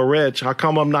Think and Grow Rich. How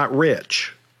come I'm not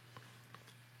rich?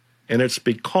 And it's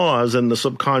because in the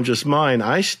subconscious mind,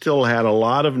 I still had a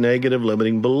lot of negative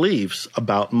limiting beliefs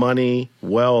about money,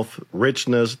 wealth,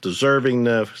 richness,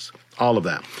 deservingness, all of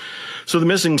that. So the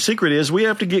missing secret is we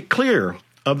have to get clear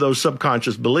of those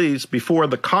subconscious beliefs before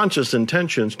the conscious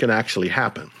intentions can actually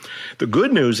happen. The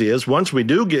good news is once we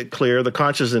do get clear, the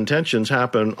conscious intentions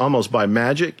happen almost by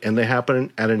magic, and they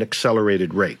happen at an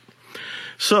accelerated rate.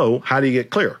 So how do you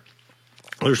get clear?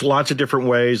 There's lots of different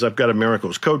ways. I've got a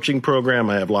miracles coaching program.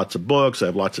 I have lots of books. I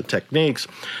have lots of techniques.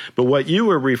 But what you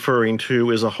were referring to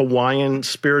is a Hawaiian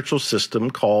spiritual system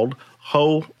called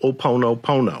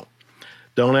Ho'oponopono.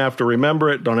 Don't have to remember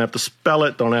it. Don't have to spell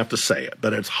it. Don't have to say it.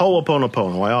 But it's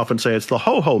Ho'oponopono. I often say it's the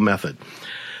ho-ho method.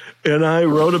 And I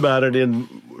wrote about it in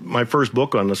my first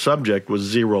book on the subject was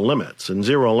Zero Limits. And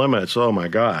Zero Limits, oh my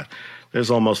God, there's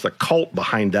almost a cult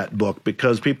behind that book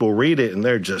because people read it and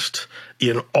they're just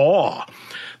in awe.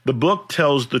 The book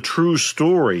tells the true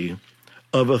story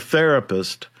of a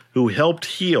therapist who helped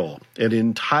heal an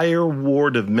entire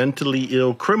ward of mentally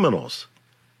ill criminals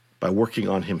by working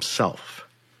on himself.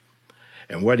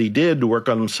 And what he did to work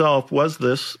on himself was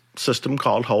this system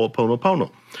called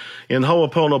Ho'oponopono. In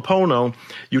Ho'oponopono,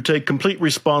 you take complete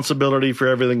responsibility for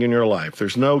everything in your life.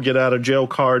 There's no get out of jail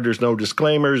card. There's no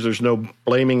disclaimers. There's no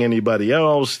blaming anybody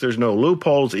else. There's no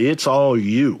loopholes. It's all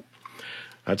you.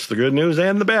 That's the good news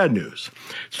and the bad news.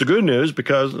 It's the good news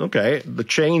because, okay, the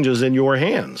change is in your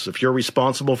hands. If you're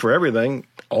responsible for everything,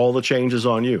 all the change is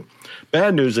on you.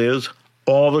 Bad news is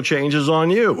all the change is on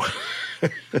you.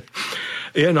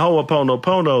 In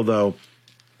Ho'oponopono, though,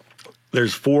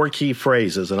 there's 4 key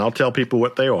phrases, and I'll tell people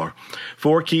what they are.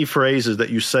 4 key phrases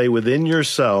that you say within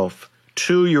yourself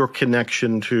to your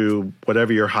connection to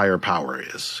whatever your higher power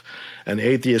is. An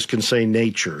atheist can say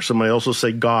nature. Somebody else will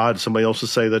say God. Somebody else will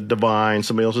say the divine.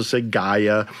 Somebody else will say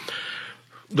Gaia.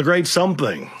 The great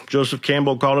something. Joseph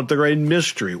Campbell called it the great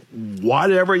mystery.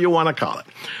 Whatever you want to call it.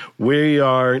 We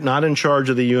are not in charge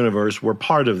of the universe. We're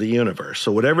part of the universe.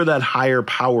 So whatever that higher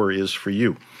power is for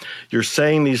you, you're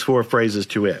saying these 4 phrases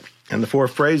to it. And the 4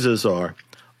 phrases are,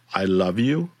 I love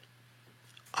you.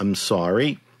 I'm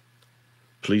sorry.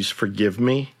 Please forgive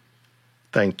me.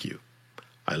 Thank you.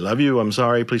 I love you, I'm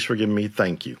sorry, please forgive me,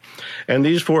 thank you. And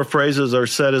these 4 phrases are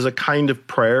said as a kind of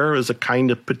prayer, as a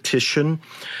kind of petition.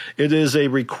 It is a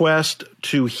request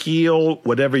to heal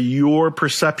whatever your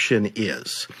perception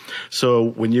is. So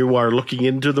when you are looking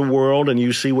into the world and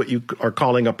you see what you are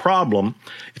calling a problem,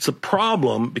 it's a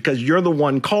problem because you're the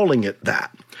one calling it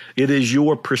that. It is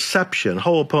your perception.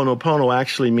 Ho'oponopono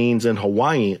actually means in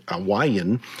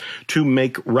Hawaiian to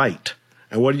make right.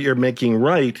 And what you're making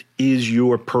right is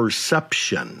your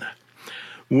perception.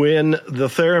 When the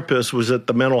therapist was at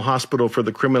the mental hospital for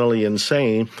the criminally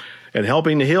insane and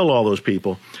helping to heal all those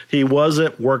people, he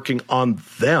wasn't working on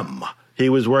them. He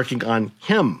was working on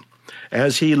him.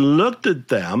 As he looked at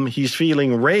them, he's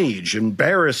feeling rage,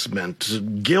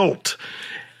 embarrassment, guilt.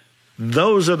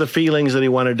 Those are the feelings that he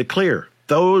wanted to clear.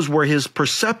 Those were his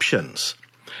perceptions.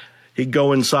 He'd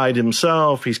go inside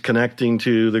himself. He's connecting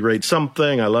to the great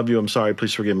something. I love you. I'm sorry.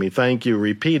 Please forgive me. Thank you.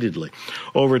 Repeatedly.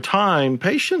 Over time,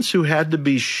 patients who had to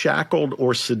be shackled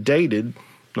or sedated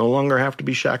no longer have to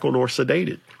be shackled or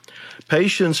sedated.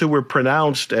 Patients who were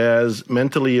pronounced as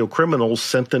mentally ill criminals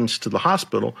sentenced to the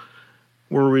hospital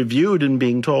were reviewed and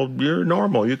being told, you're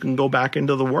normal. You can go back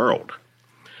into the world.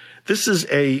 This is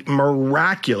a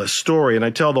miraculous story, and I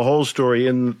tell the whole story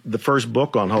in the first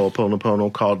book on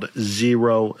Ho'oponopono called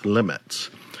Zero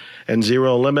Limits. And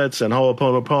Zero Limits and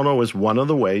Ho'oponopono is one of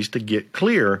the ways to get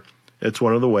clear. It's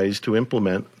one of the ways to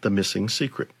implement the missing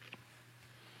secret.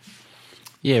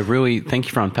 Yeah, really, thank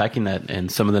you for unpacking that.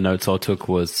 And some of the notes I took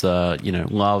was,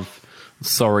 love,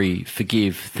 sorry,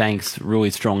 forgive, thanks,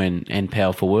 really strong and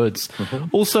powerful words.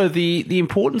 Mm-hmm. Also, the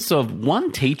importance of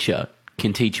one teacher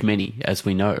can teach many, as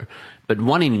we know, but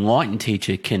one enlightened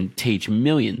teacher can teach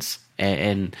millions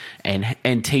and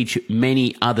teach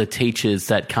many other teachers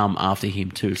that come after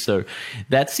him too. So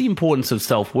that's the importance of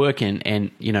self-work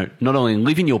and not only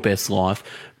living your best life,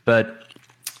 but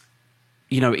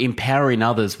empowering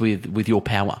others with your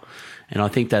power. And I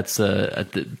think that's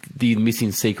the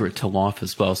missing secret to life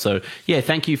as well. So, yeah,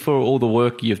 thank you for all the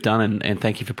work you've done and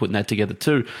thank you for putting that together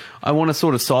too. I want to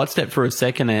sort of sidestep for a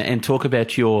second and talk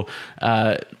about your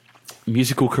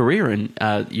musical career.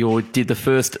 And you did the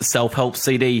first self-help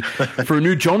CD for a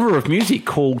new genre of music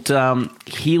called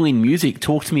healing music.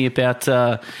 Talk to me about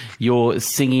your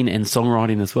singing and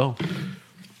songwriting as well.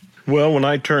 Well, when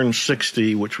I turned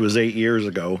 60, which was 8 years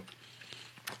ago,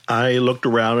 I looked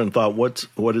around and thought,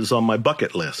 what is on my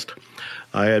bucket list?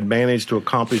 I had managed to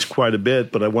accomplish quite a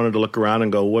bit, but I wanted to look around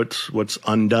and go, what's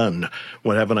undone?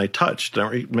 What haven't I touched?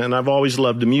 And I've always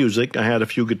loved the music. I had a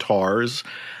few guitars,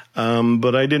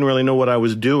 but I didn't really know what I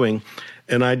was doing.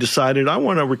 And I decided I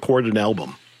want to record an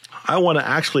album. I want to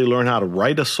actually learn how to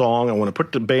write a song. I want to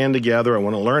put the band together. I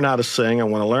want to learn how to sing. I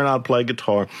want to learn how to play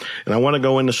guitar. And I want to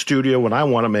go in the studio and I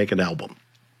want to make an album.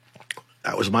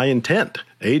 That was my intent,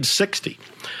 age 60.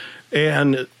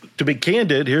 And to be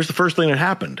candid, here's the first thing that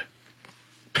happened.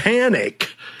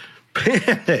 Panic.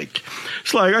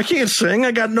 It's like, I can't sing.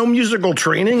 I got no musical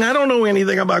training. I don't know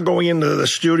anything about going into the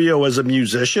studio as a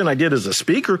musician. I did as a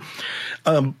speaker.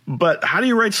 But how do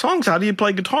you write songs? How do you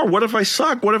play guitar? What if I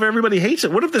suck? What if everybody hates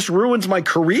it? What if this ruins my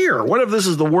career? What if this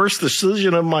is the worst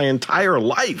decision of my entire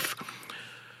life?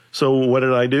 So what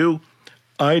did I do?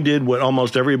 I did what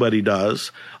almost everybody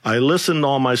does. I listened to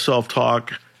all my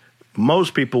self-talk.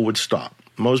 Most people would stop.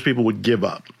 Most people would give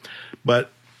up.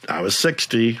 But I was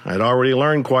 60. I'd already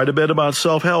learned quite a bit about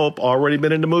self-help, already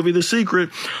been in the movie The Secret,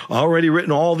 already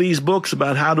written all these books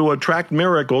about how to attract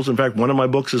miracles. In fact, one of my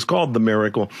books is called The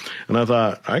Miracle. And I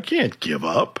thought, I can't give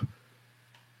up.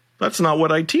 That's not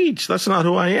what I teach. That's not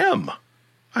who I am.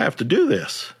 I have to do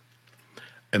this.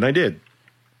 And I did.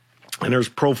 And there's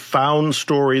profound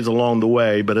stories along the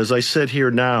way. But as I sit here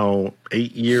now,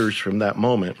 8 years from that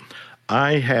moment,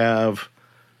 I have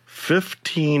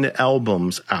 15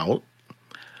 albums out,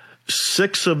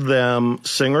 6 of them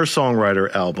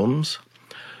singer-songwriter albums.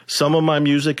 Some of my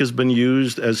music has been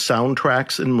used as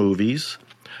soundtracks in movies.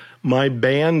 My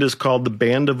band is called the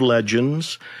Band of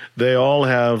Legends. They all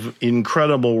have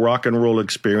incredible rock and roll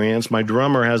experience. My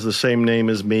drummer has the same name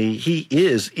as me. He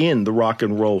is in the Rock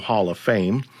and Roll Hall of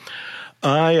Fame.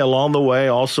 I, along the way,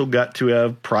 also got to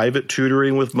have private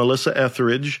tutoring with Melissa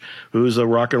Etheridge, who's a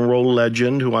rock and roll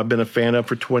legend who I've been a fan of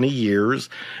for 20 years.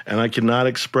 And I cannot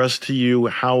express to you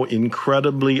how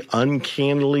incredibly,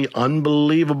 uncannily,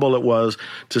 unbelievable it was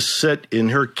to sit in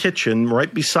her kitchen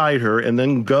right beside her and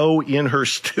then go in her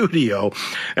studio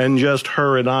and just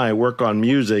her and I work on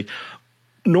music.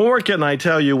 Nor can I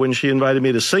tell you when she invited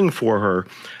me to sing for her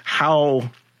how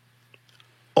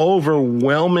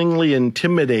overwhelmingly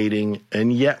intimidating,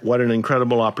 and yet what an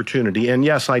incredible opportunity. And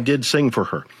yes, I did sing for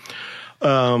her.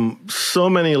 So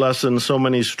many lessons, so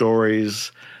many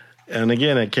stories. And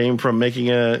again, it came from making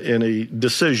a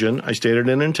decision. I stated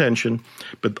an intention,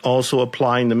 but also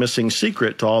applying the missing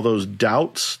secret to all those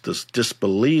doubts, the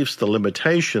disbeliefs, the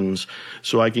limitations,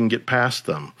 so I can get past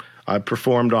them. I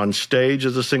performed on stage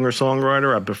as a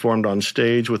singer-songwriter. I performed on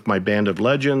stage with my band of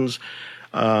legends.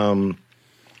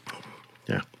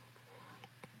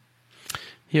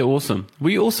 Yeah, awesome. Were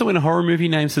you also in a horror movie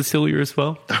named Cecilia as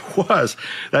well? I was.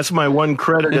 That's my one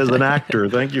credit as an actor.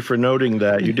 Thank you for noting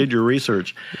that. You did your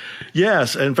research.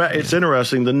 Yes. In fact, it's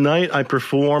interesting. The night I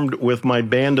performed with my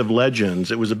band of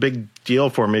legends, it was a big deal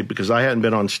for me because I hadn't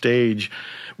been on stage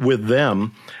with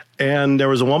them. And there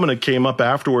was a woman that came up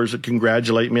afterwards to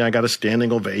congratulate me. I got a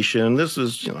standing ovation. This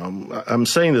is, I'm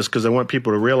saying this because I want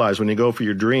people to realize when you go for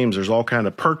your dreams, there's all kind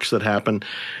of perks that happen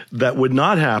that would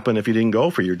not happen if you didn't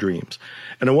go for your dreams.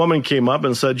 And a woman came up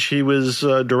and said she was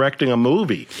directing a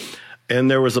movie, and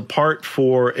there was a part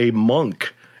for a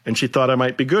monk, and she thought I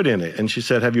might be good in it. And she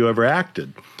said, "Have you ever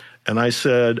acted?" And I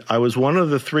said, "I was one of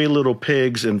the three little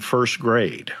pigs in first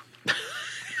grade."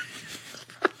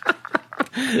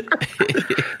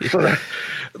 So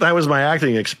that was my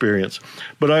acting experience.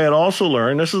 But I had also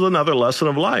learned, this is another lesson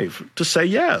of life, to say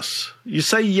yes. You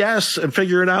say yes and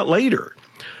figure it out later.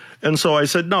 And so I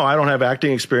said, no, I don't have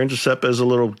acting experience except as a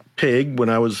little pig when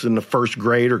I was in the first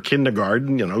grade or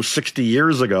kindergarten, 60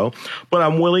 years ago. But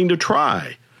I'm willing to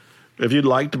try. If you'd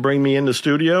like to bring me in the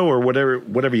studio or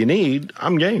whatever you need,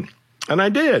 I'm game. And I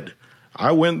did.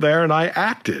 I went there and I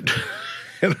acted.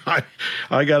 And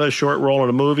I got a short role in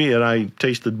a movie, and I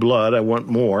tasted blood. I want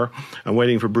more. I'm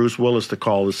waiting for Bruce Willis to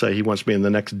call to say he wants me in the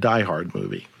next Die Hard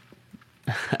movie.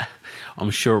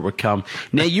 I'm sure it would come.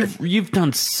 Now you've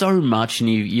done so much, and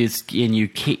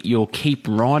you'll keep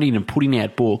writing and putting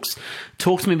out books.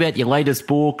 Talk to me about your latest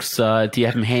books. Do you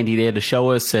have them handy there to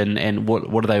show us, and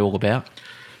what are they all about?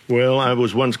 Well, I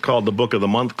was once called the Book of the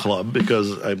Month Club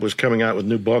because I was coming out with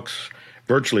new books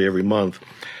virtually every month.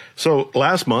 So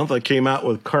last month I came out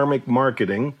with Karmic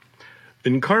Marketing,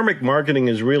 and Karmic Marketing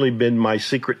has really been my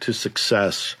secret to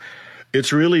success.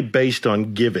 It's really based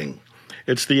on giving.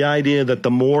 It's the idea that the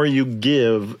more you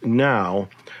give now,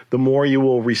 the more you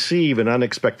will receive in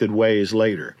unexpected ways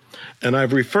later. And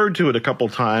I've referred to it a couple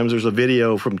times. There's a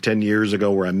video from 10 years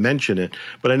ago where I mention it,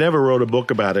 but I never wrote a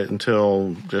book about it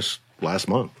until just last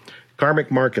month. Karmic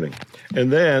Marketing.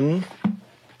 And then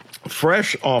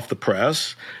fresh off the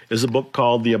press is a book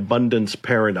called The Abundance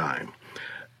Paradigm.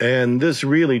 And this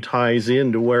really ties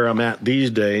into where I'm at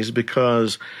these days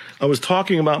because I was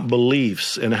talking about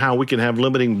beliefs and how we can have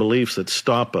limiting beliefs that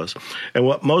stop us. And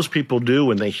what most people do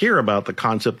when they hear about the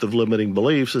concept of limiting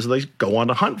beliefs is they go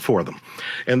on a hunt for them.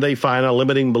 And they find a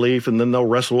limiting belief and then they'll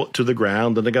wrestle it to the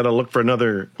ground. Then they got to look for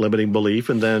another limiting belief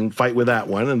and then fight with that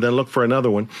one and then look for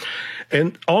another one.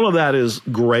 And all of that is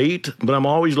great, but I'm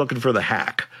always looking for the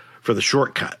hack, for the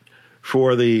shortcut,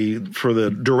 for the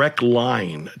direct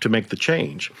line to make the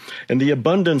change. And the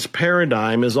abundance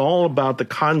paradigm is all about the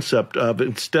concept of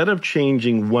instead of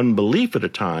changing one belief at a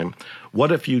time,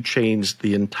 what if you changed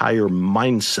the entire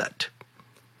mindset?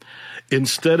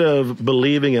 Instead of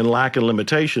believing in lack and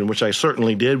limitation, which I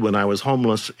certainly did when I was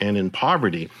homeless and in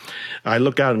poverty, I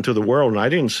look out into the world and I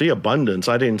didn't see abundance.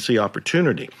 I didn't see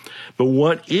opportunity. But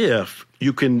what if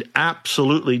you can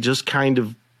absolutely just kind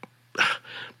of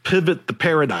pivot the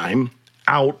paradigm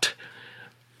out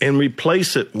and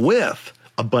replace it with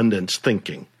abundance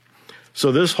thinking?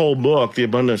 So this whole book, The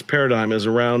Abundance Paradigm, is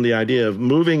around the idea of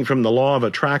moving from the law of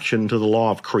attraction to the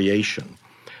law of creation.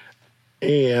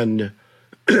 And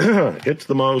it's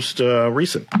the most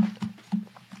recent.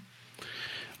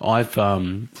 I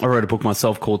wrote a book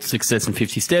myself called Success in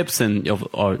 50 Steps, and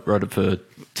I wrote it for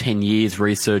 10 years,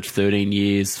 research, 13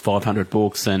 years, 500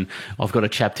 books, and I've got a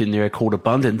chapter in there called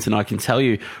Abundance, and I can tell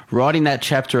you, writing that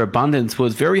chapter, Abundance,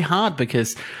 was very hard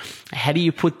because how do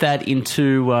you put that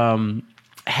into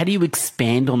how do you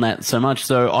expand on that so much?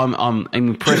 So I'm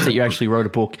impressed that you actually wrote a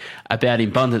book about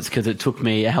abundance because it took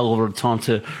me a hell of a lot of time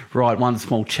to write one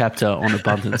small chapter on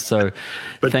abundance. So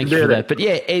thank you for that. But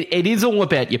yeah, it is all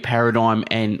about your paradigm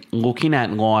and looking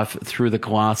at life through the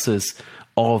glasses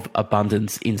of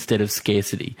abundance instead of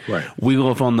scarcity. Right. We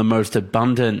live on the most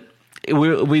abundant.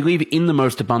 We live in the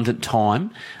most abundant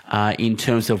time in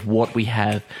terms of what we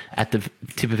have at the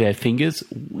tip of our fingers.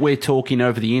 We're talking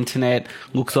over the internet.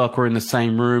 Looks like we're in the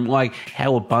same room. Like,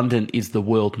 how abundant is the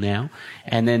world now?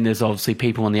 And then there's obviously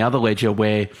people on the other ledger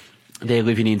where they're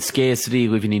living in scarcity,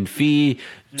 living in fear,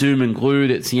 doom and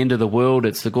gloom. It's the end of the world.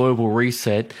 It's the global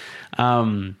reset.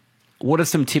 What are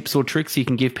some tips or tricks you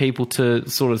can give people to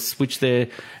sort of switch their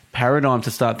paradigm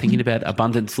to start thinking about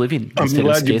abundance living. I'm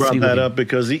glad you brought that living. up,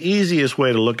 because the easiest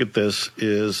way to look at this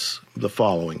is the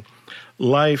following.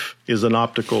 Life is an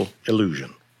optical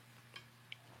illusion.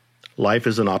 Life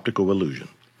is an optical illusion.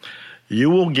 You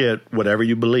will get whatever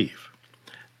you believe.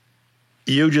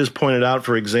 You just pointed out,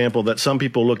 for example, that some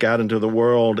people look out into the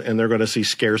world and they're going to see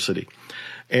scarcity.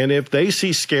 And if they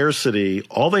see scarcity,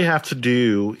 all they have to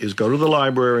do is go to the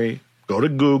library, go to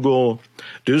Google,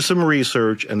 do some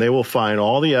research, and they will find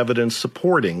all the evidence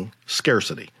supporting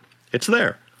scarcity. It's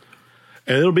there.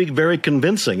 And it'll be very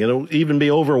convincing. It'll even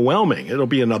be overwhelming. It'll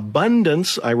be an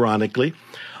abundance, ironically,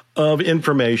 of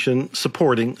information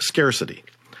supporting scarcity.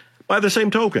 By the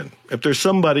same token, if there's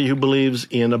somebody who believes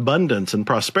in abundance and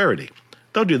prosperity,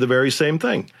 they'll do the very same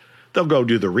thing. They'll go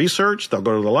do the research, they'll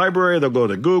go to the library, they'll go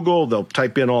to Google, they'll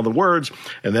type in all the words,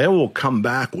 and they will come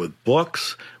back with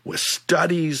books, with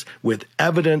studies, with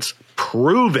evidence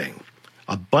proving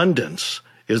abundance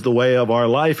is the way of our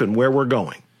life and where we're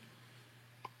going,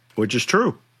 which is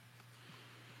true.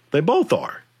 They both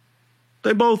are.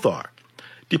 They both are.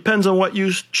 Depends on what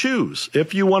you choose.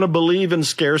 If you want to believe in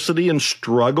scarcity and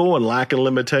struggle and lack and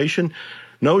limitation,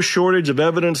 no shortage of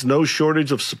evidence, no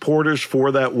shortage of supporters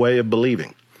for that way of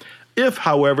believing. If,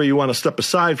 however, you want to step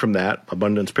aside from that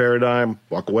abundance paradigm,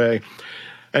 walk away,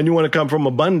 and you want to come from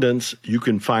abundance, you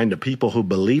can find the people who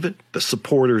believe it, the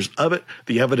supporters of it,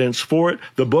 the evidence for it,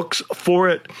 the books for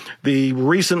it, the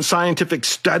recent scientific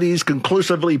studies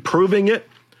conclusively proving it,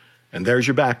 and there's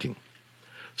your backing.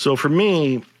 So for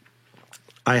me,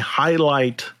 I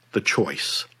highlight the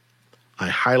choice. I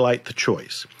highlight the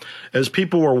choice. As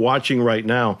people are watching right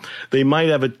now, they might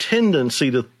have a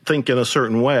tendency to think in a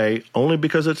certain way only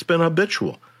because it's been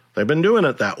habitual. They've been doing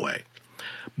it that way.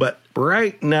 But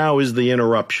right now is the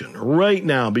interruption. Right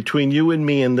now, between you and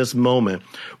me in this moment,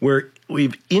 where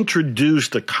we've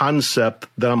introduced a concept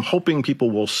that I'm hoping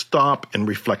people will stop and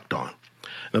reflect on.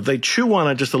 And if they chew on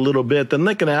it just a little bit, then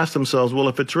they can ask themselves, well,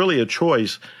 if it's really a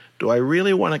choice, do I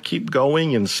really want to keep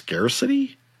going in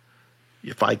scarcity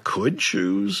if I could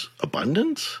choose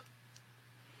abundance?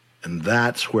 And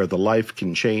that's where the life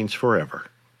can change forever,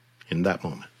 in that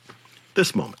moment,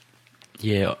 this moment.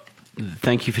 Yeah,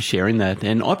 thank you for sharing that.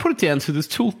 And I put it down to there's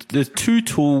two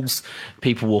tools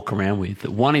people walk around with.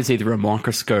 One is either a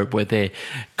microscope, where they're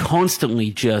constantly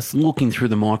just looking through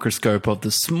the microscope of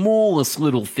the smallest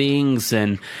little things,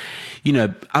 and you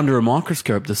know, under a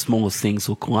microscope, the smallest things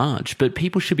look large. But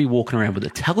people should be walking around with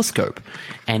a telescope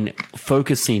and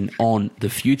focusing on the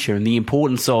future and the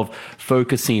importance of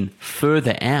focusing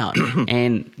further out.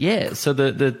 And yeah, so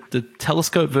the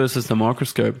telescope versus the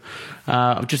microscope,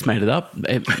 I've just made it up.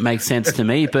 It makes sense to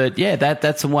me. But yeah,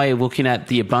 that's a way of looking at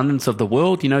the abundance of the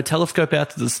world. You know, telescope out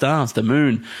to the stars, the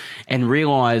moon, and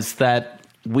realize that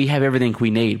we have everything we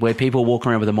need, where people walk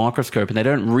around with a microscope and they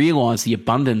don't realize the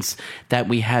abundance that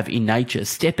we have in nature.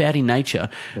 Step out in nature,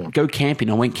 go camping.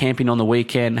 I went camping on the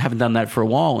weekend, haven't done that for a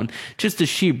while, and just the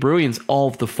sheer brilliance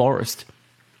of the forest.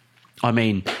 I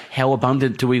mean, how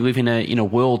abundant do we live in a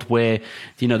world where,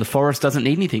 you know, the forest doesn't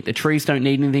need anything. The trees don't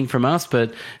need anything from us,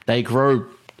 but they grow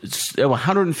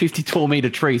 150 tall meter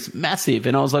trees, massive.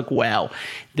 And I was like, wow,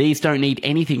 these don't need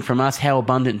anything from us. How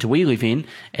abundant do we live in?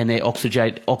 And they're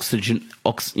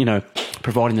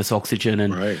providing this oxygen.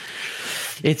 And right.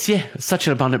 It's such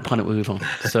an abundant planet we live on.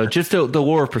 So just the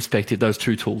law of perspective, those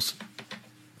two tools.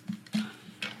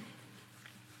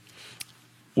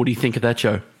 What do you think of that,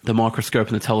 Joe? The microscope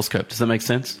and the telescope. Does that make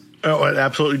sense? Oh, it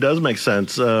absolutely does make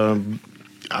sense.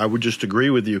 I would just agree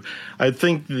with you. I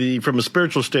think from a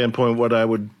spiritual standpoint, what I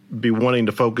would be wanting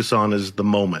to focus on is the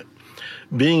moment.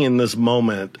 Being in this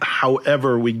moment,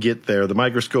 however we get there, the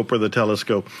microscope or the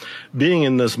telescope, being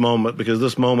in this moment, because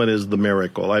this moment is the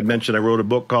miracle. I mentioned I wrote a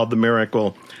book called The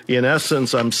Miracle. In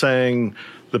essence, I'm saying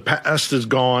the past is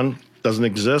gone, doesn't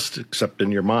exist except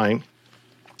in your mind.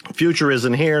 Future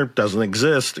isn't here, doesn't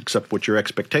exist except what your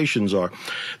expectations are.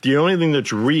 The only thing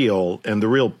that's real and the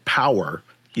real power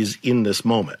is in this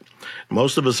moment.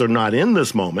 Most of us are not in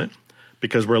this moment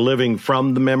because we're living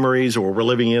from the memories or we're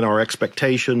living in our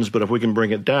expectations. But if we can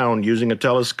bring it down using a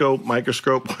telescope,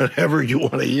 microscope, whatever you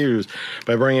want to use,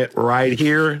 by bringing it right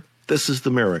here, this is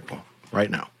the miracle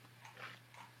right now.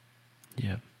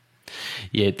 Yeah.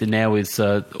 Yeah, the now is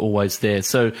always there.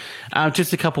 So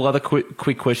just a couple other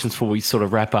quick questions before we sort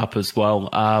of wrap up as well.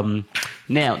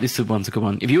 Now, one's a good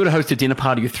one. If you were to host a dinner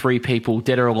party of 3 people,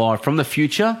 dead or alive, from the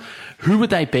future, who would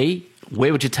they be?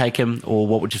 Where would you take them, or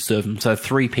what would you serve them? So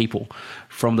 3 people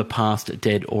from the past,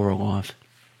 dead or alive.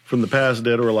 From the past,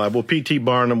 dead or alive. Well, P.T.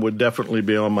 Barnum would definitely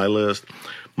be on my list.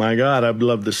 My God, I'd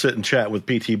love to sit and chat with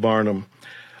P.T. Barnum.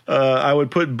 I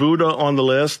would put Buddha on the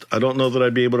list. I don't know that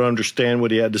I'd be able to understand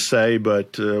what he had to say,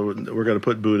 but we're going to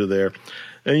put Buddha there.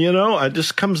 And, it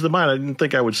just comes to mind. I didn't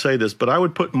think I would say this, but I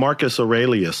would put Marcus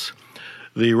Aurelius,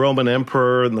 the Roman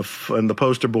emperor and the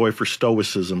poster boy for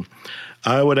Stoicism.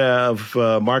 I would have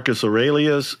Marcus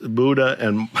Aurelius, Buddha,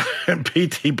 and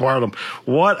P.T. Barnum.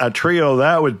 What a trio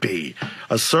that would be.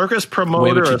 A circus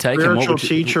promoter, a spiritual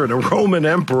teacher, and a Roman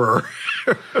emperor.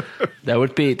 That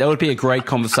would be a great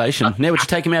conversation. Now, would you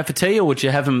take him out for tea, or would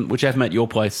you have him at your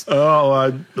place?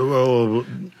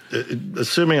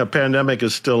 Assuming a pandemic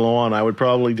is still on, I would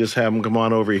probably just have them come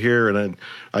on over here, and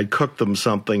I'd cook them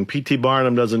something. P.T.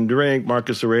 Barnum doesn't drink.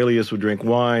 Marcus Aurelius would drink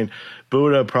wine.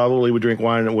 Buddha probably would drink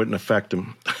wine and it wouldn't affect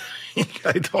him.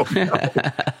 I don't know.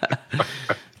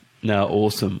 No,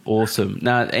 awesome.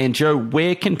 Now, and Joe,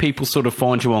 where can people sort of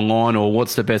find you online, or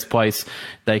what's the best place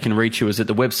they can reach you? Is it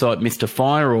the website Mr.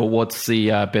 Fire, or what's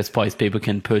the best place people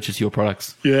can purchase your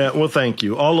products? Yeah, well, thank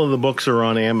you. All of the books are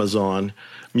on Amazon.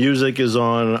 Music is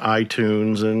on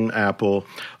iTunes and Apple.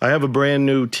 I have a brand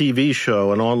new TV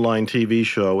show, an online TV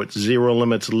show. It's Zero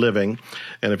Limits Living.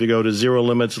 And if you go to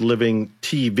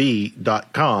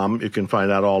ZeroLimitsLivingTV.com, you can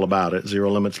find out all about it,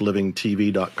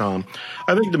 ZeroLimitsLivingTV.com.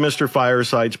 I think the Mr. Fire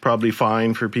site's probably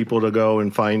fine for people to go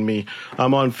and find me.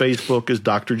 I'm on Facebook as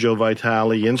Dr. Joe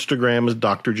Vitale. Instagram is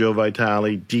Dr. Joe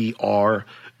Vitale, Dr.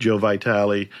 Joe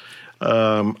Vitale.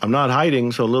 I'm not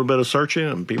hiding, so a little bit of searching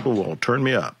and people will turn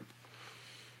me up.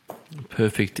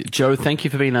 Perfect. Joe, thank you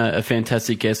for being a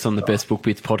fantastic guest on the Best Book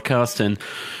Bits podcast. And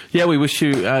yeah, we wish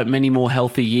you many more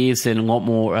healthy years and a lot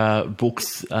more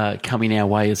books coming our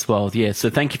way as well. Yeah, so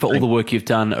thank you for all the work you've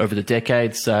done over the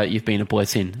decades. You've been a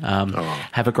blessing.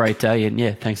 Have a great day. And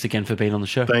yeah, thanks again for being on the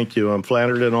show. Thank you. I'm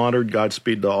flattered and honored.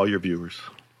 Godspeed to all your viewers.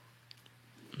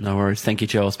 No worries. Thank you,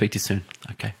 Joe. I'll speak to you soon.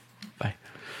 Okay.